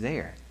friends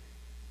there.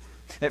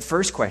 That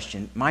first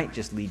question might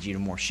just lead you to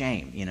more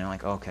shame. You know,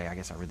 like, okay, I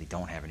guess I really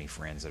don't have any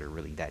friends that are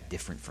really that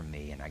different from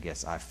me, and I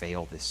guess I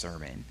failed this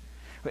sermon.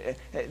 But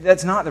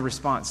that's not the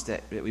response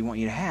that we want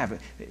you to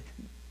have.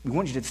 We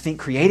want you to think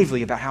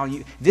creatively about how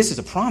you... This is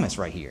a promise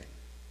right here.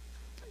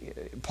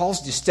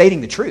 Paul's just stating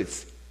the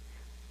truth.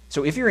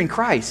 So if you're in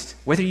Christ,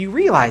 whether you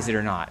realize it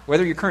or not,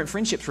 whether your current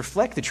friendships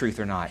reflect the truth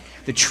or not,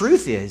 the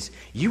truth is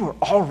you are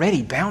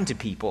already bound to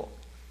people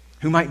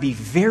who might be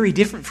very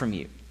different from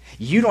you.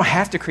 You don't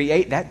have to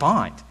create that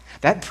bond.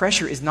 That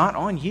pressure is not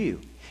on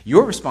you.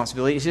 Your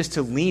responsibility is just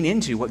to lean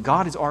into what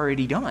God has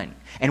already done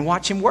and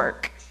watch Him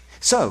work.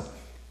 So,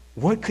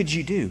 what could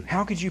you do?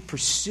 How could you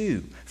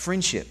pursue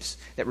friendships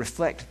that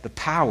reflect the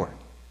power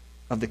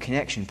of the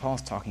connection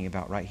Paul's talking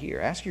about right here?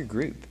 Ask your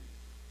group.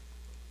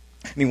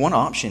 I mean, one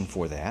option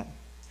for that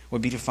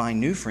would be to find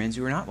new friends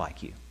who are not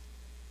like you.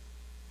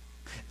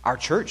 Our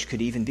church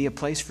could even be a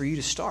place for you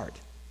to start.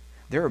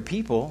 There are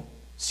people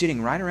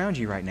sitting right around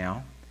you right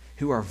now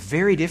who are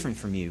very different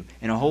from you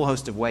in a whole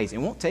host of ways. It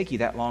won't take you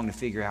that long to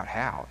figure out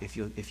how if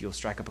you'll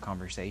strike up a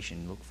conversation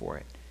and look for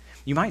it.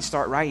 You might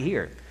start right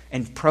here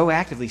and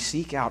proactively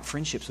seek out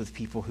friendships with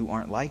people who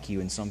aren't like you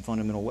in some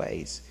fundamental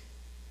ways.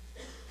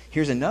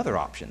 Here's another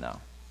option, though.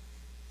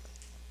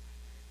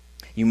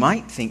 You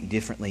might think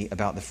differently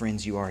about the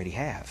friends you already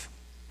have,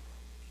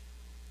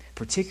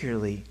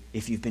 particularly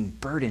if you've been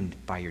burdened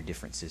by your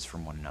differences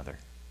from one another.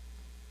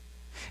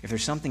 If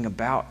there's something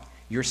about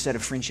your set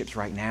of friendships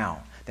right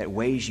now that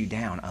weighs you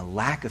down, a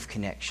lack of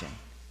connection,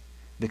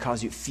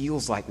 because it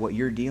feels like what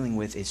you're dealing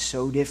with is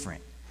so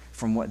different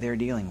from what they're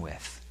dealing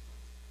with,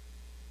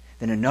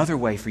 then another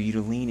way for you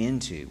to lean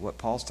into what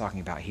Paul's talking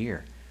about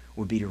here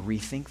would be to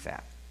rethink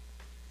that.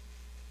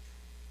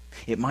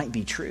 It might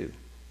be true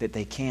that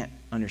they can't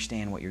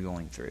understand what you're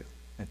going through,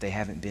 that they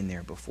haven't been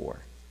there before.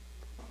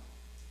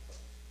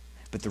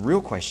 But the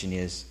real question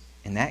is,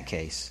 in that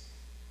case,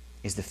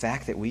 is the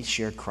fact that we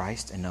share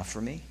Christ enough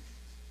for me?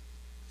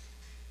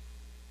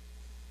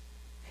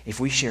 if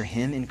we share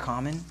him in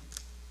common,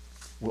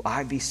 will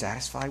I be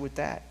satisfied with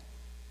that?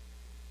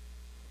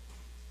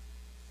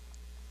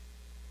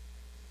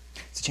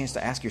 It's a chance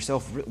to ask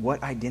yourself,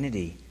 what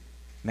identity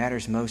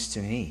matters most to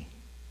me?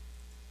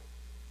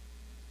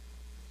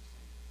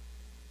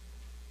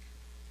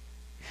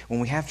 When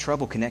we have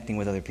trouble connecting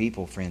with other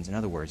people, friends, in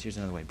other words, here's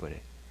another way to put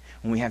it.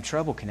 When we have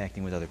trouble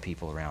connecting with other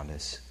people around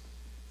us,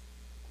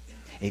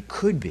 it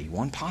could be,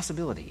 one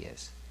possibility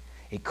is,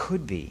 it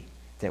could be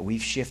that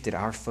we've shifted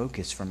our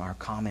focus from our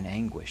common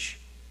anguish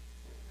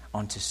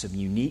onto some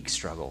unique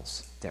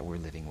struggles that we're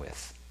living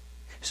with,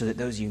 so that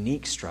those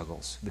unique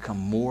struggles become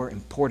more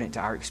important to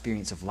our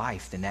experience of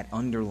life than that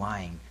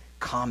underlying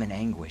common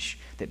anguish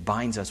that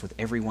binds us with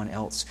everyone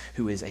else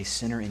who is a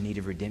sinner in need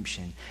of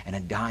redemption and a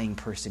dying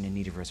person in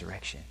need of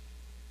resurrection.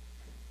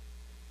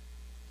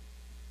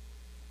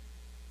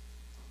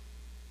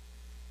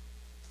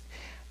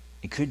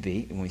 It could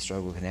be, when we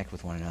struggle to connect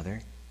with one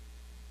another,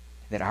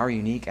 that our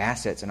unique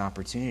assets and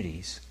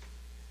opportunities,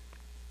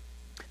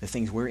 the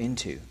things we're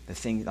into,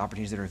 the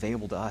opportunities that are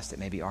available to us that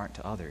maybe aren't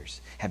to others,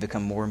 have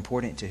become more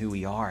important to who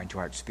we are and to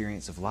our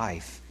experience of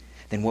life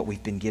than what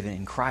we've been given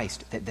in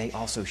Christ that they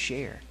also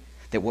share,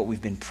 that what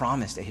we've been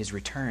promised at his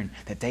return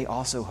that they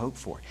also hope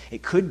for.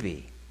 It could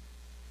be,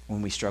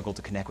 when we struggle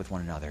to connect with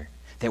one another,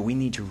 that we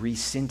need to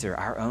recenter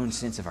our own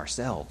sense of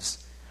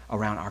ourselves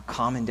around our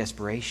common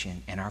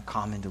desperation and our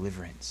common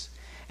deliverance.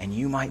 And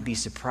you might be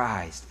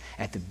surprised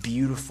at the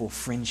beautiful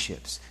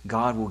friendships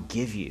God will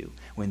give you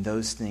when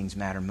those things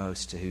matter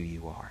most to who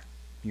you are.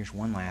 Here's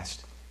one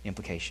last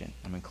implication.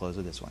 I'm going to close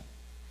with this one.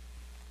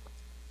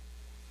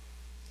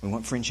 We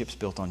want friendships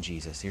built on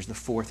Jesus. Here's the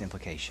fourth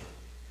implication.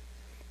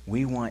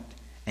 We want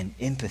an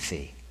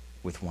empathy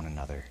with one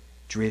another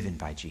driven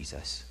by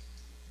Jesus.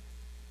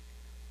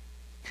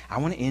 I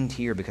want to end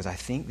here because I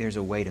think there's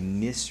a way to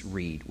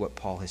misread what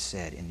Paul has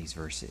said in these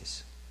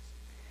verses.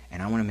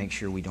 And I want to make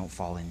sure we don't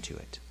fall into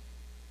it.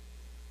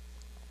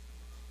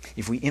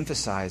 If we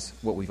emphasize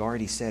what we've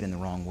already said in the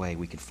wrong way,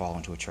 we could fall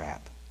into a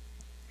trap.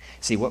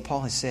 See, what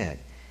Paul has said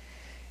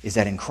is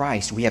that in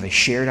Christ, we have a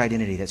shared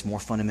identity that's more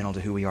fundamental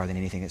to who we are than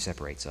anything that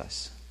separates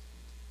us.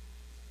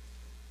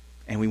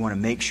 And we want to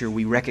make sure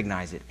we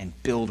recognize it and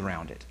build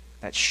around it.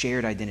 That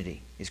shared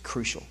identity is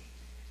crucial.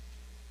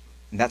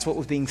 And that's what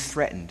was being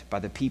threatened by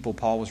the people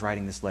Paul was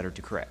writing this letter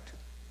to correct.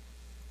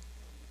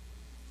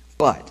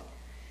 But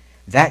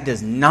that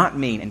does not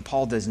mean, and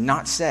Paul does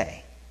not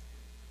say,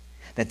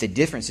 that the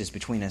differences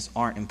between us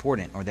aren't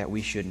important or that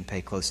we shouldn't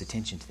pay close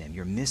attention to them.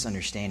 You're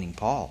misunderstanding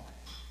Paul.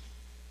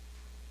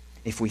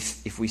 If we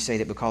say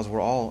that because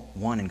we're all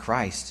one in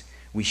Christ,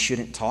 we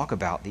shouldn't talk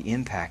about the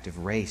impact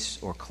of race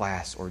or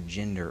class or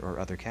gender or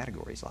other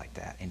categories like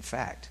that. In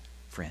fact,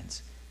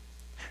 friends,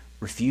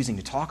 refusing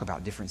to talk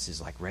about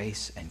differences like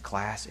race and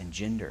class and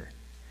gender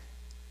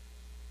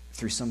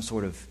through some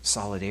sort of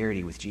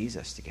solidarity with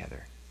Jesus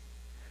together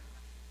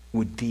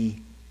would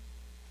be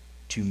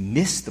to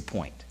miss the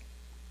point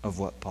of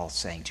what Paul's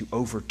saying, to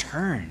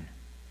overturn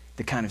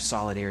the kind of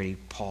solidarity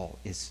Paul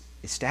is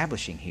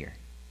establishing here.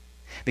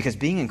 Because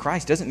being in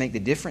Christ doesn't make the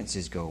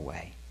differences go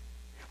away.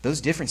 Those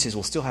differences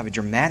will still have a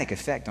dramatic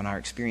effect on our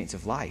experience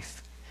of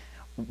life.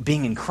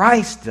 Being in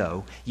Christ,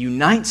 though,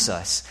 unites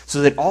us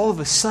so that all of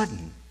a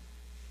sudden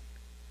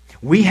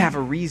we have a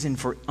reason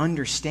for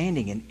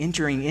understanding and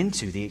entering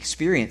into the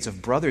experience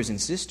of brothers and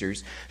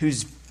sisters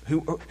whose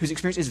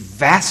experience is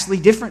vastly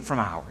different from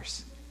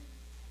ours.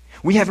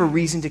 We have a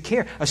reason to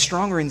care, a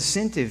stronger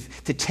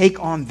incentive to take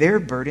on their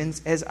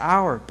burdens as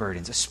our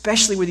burdens,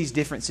 especially where these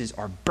differences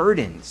are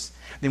burdens.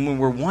 Then when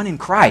we're one in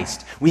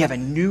Christ, we have a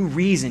new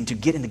reason to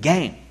get in the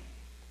game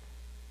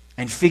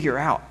and figure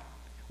out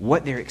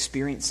what they're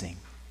experiencing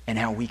and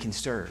how we can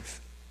serve.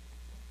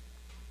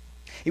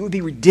 It would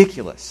be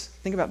ridiculous.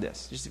 Think about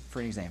this, just for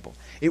an example.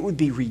 It would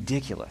be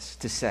ridiculous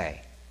to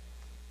say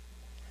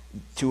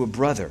to a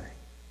brother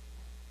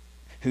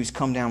who's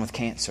come down with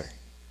cancer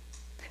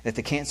that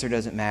the cancer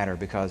doesn't matter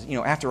because,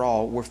 after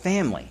all, we're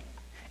family.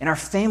 And our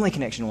family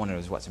connection to one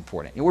another is what's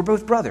important. We're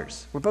both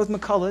brothers. We're both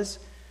McCulloughs.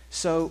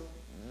 So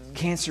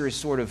cancer is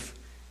sort of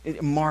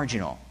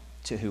marginal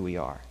to who we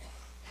are.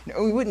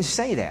 No, we wouldn't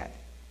say that.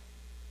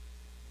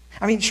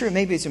 I mean, sure,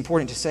 maybe it's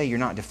important to say you're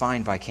not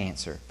defined by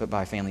cancer, but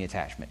by family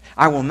attachment.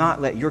 I will not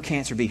let your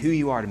cancer be who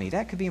you are to me.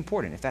 That could be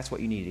important if that's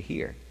what you need to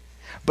hear.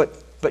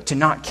 But to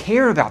not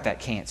care about that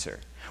cancer,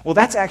 well,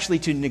 that's actually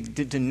to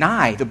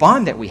deny the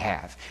bond that we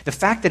have. The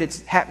fact that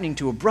it's happening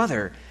to a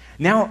brother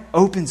now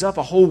opens up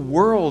a whole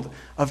world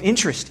of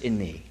interest in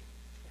me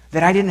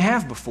that I didn't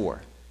have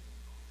before.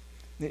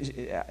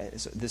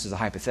 This is a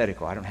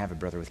hypothetical. I don't have a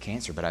brother with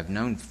cancer, but I've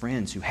known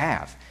friends who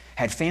have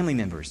had family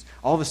members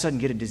all of a sudden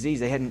get a disease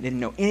they didn't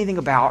know anything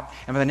about,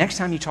 and by the next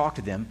time you talk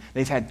to them,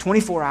 they've had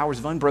 24 hours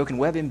of unbroken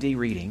WebMD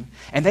reading,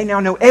 and they now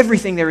know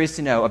everything there is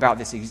to know about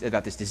this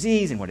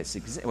disease and what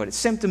its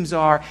symptoms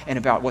are and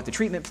about what the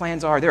treatment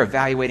plans are. They're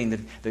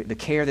evaluating the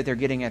care that they're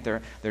getting at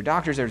their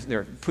doctors.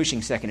 They're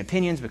pushing second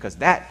opinions because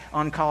that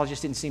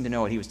oncologist didn't seem to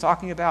know what he was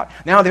talking about.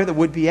 Now they're the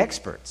would-be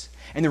experts.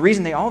 And the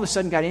reason they all of a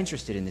sudden got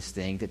interested in this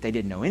thing that they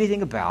didn't know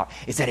anything about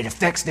is that it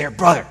affects their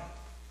brother.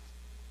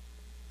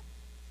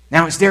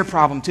 Now it's their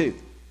problem too.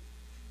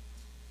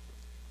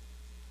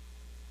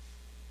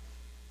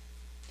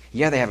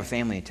 Yeah, they have a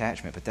family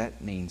attachment, but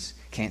that means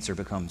cancer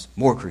becomes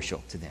more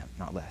crucial to them,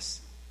 not less.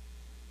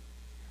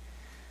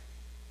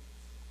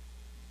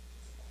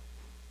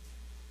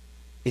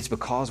 It's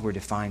because we're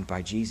defined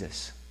by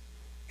Jesus,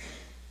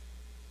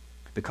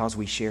 because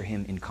we share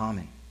him in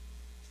common,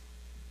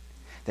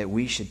 that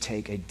we should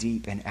take a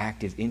deep and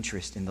active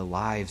interest in the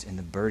lives and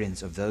the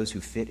burdens of those who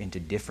fit into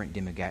different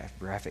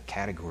demographic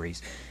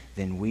categories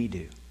than we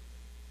do.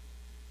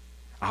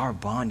 Our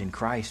bond in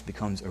Christ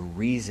becomes a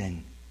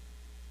reason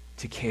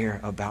to care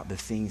about the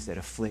things that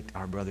afflict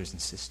our brothers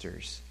and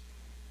sisters.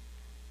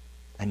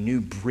 A new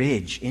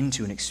bridge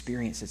into an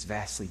experience that's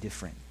vastly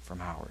different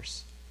from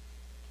ours.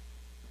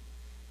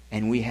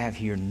 And we have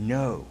here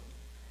no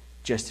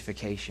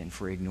justification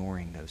for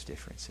ignoring those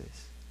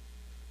differences.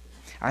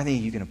 I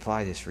think you can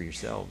apply this for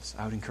yourselves.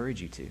 I would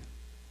encourage you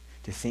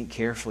to think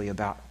carefully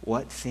about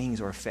what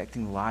things are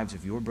affecting the lives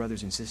of your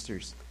brothers and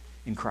sisters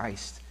in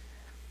Christ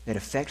that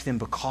affect them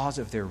because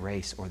of their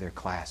race or their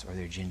class or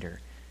their gender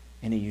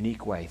in a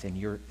unique way than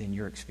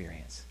your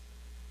experience.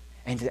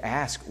 And to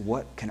ask,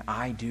 what can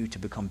I do to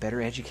become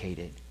better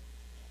educated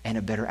and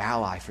a better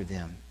ally for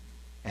them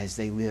as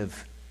they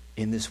live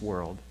in this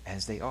world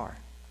as they are?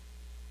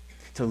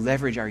 To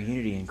leverage our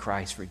unity in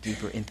Christ for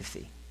deeper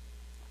empathy.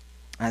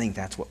 I think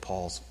that's what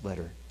Paul's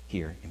letter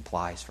here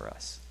implies for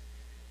us.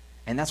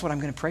 And that's what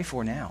I'm going to pray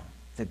for now,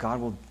 that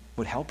God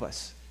would help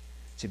us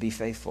to be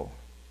faithful.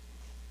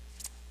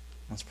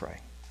 Let's pray.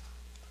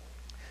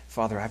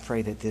 Father, I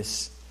pray that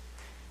this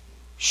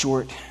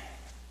short,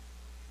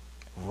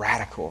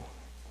 radical,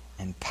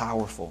 and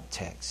powerful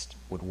text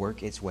would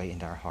work its way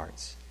into our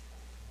hearts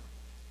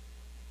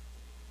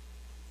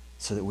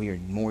so that we are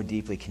more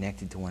deeply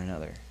connected to one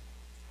another,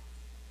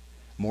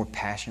 more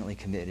passionately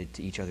committed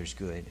to each other's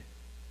good,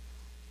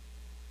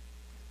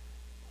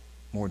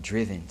 more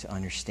driven to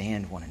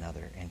understand one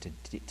another and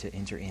to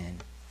enter in,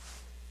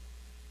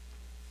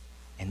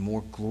 and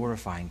more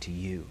glorifying to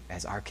you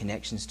as our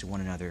connections to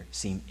one another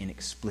seem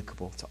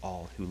inexplicable to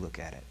all who look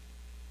at it.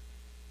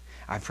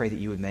 I pray that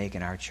you would make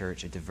in our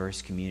church a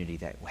diverse community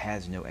that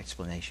has no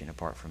explanation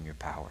apart from your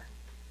power.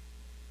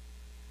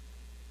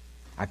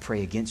 I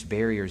pray against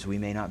barriers we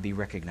may not be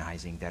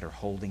recognizing that are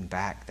holding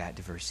back that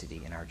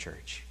diversity in our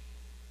church.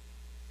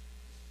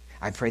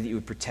 I pray that you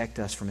would protect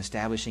us from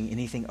establishing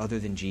anything other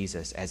than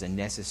Jesus as a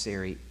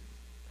necessary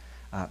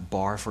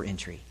bar for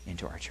entry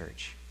into our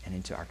church and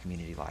into our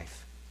community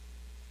life.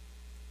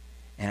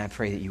 And I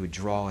pray that you would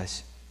draw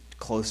us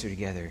closer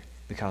together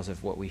because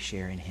of what we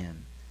share in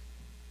him,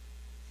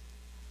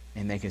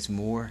 and make us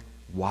more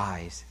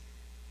wise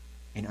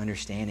in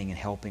understanding and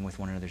helping with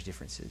one another's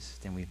differences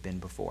than we've been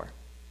before.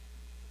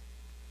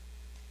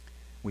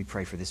 We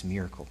pray for this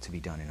miracle to be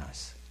done in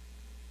us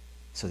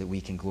so that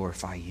we can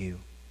glorify you,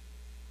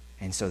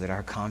 and so that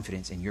our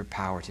confidence in your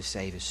power to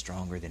save is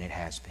stronger than it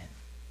has been.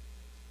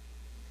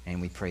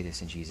 And we pray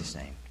this in Jesus'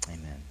 name.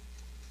 Amen.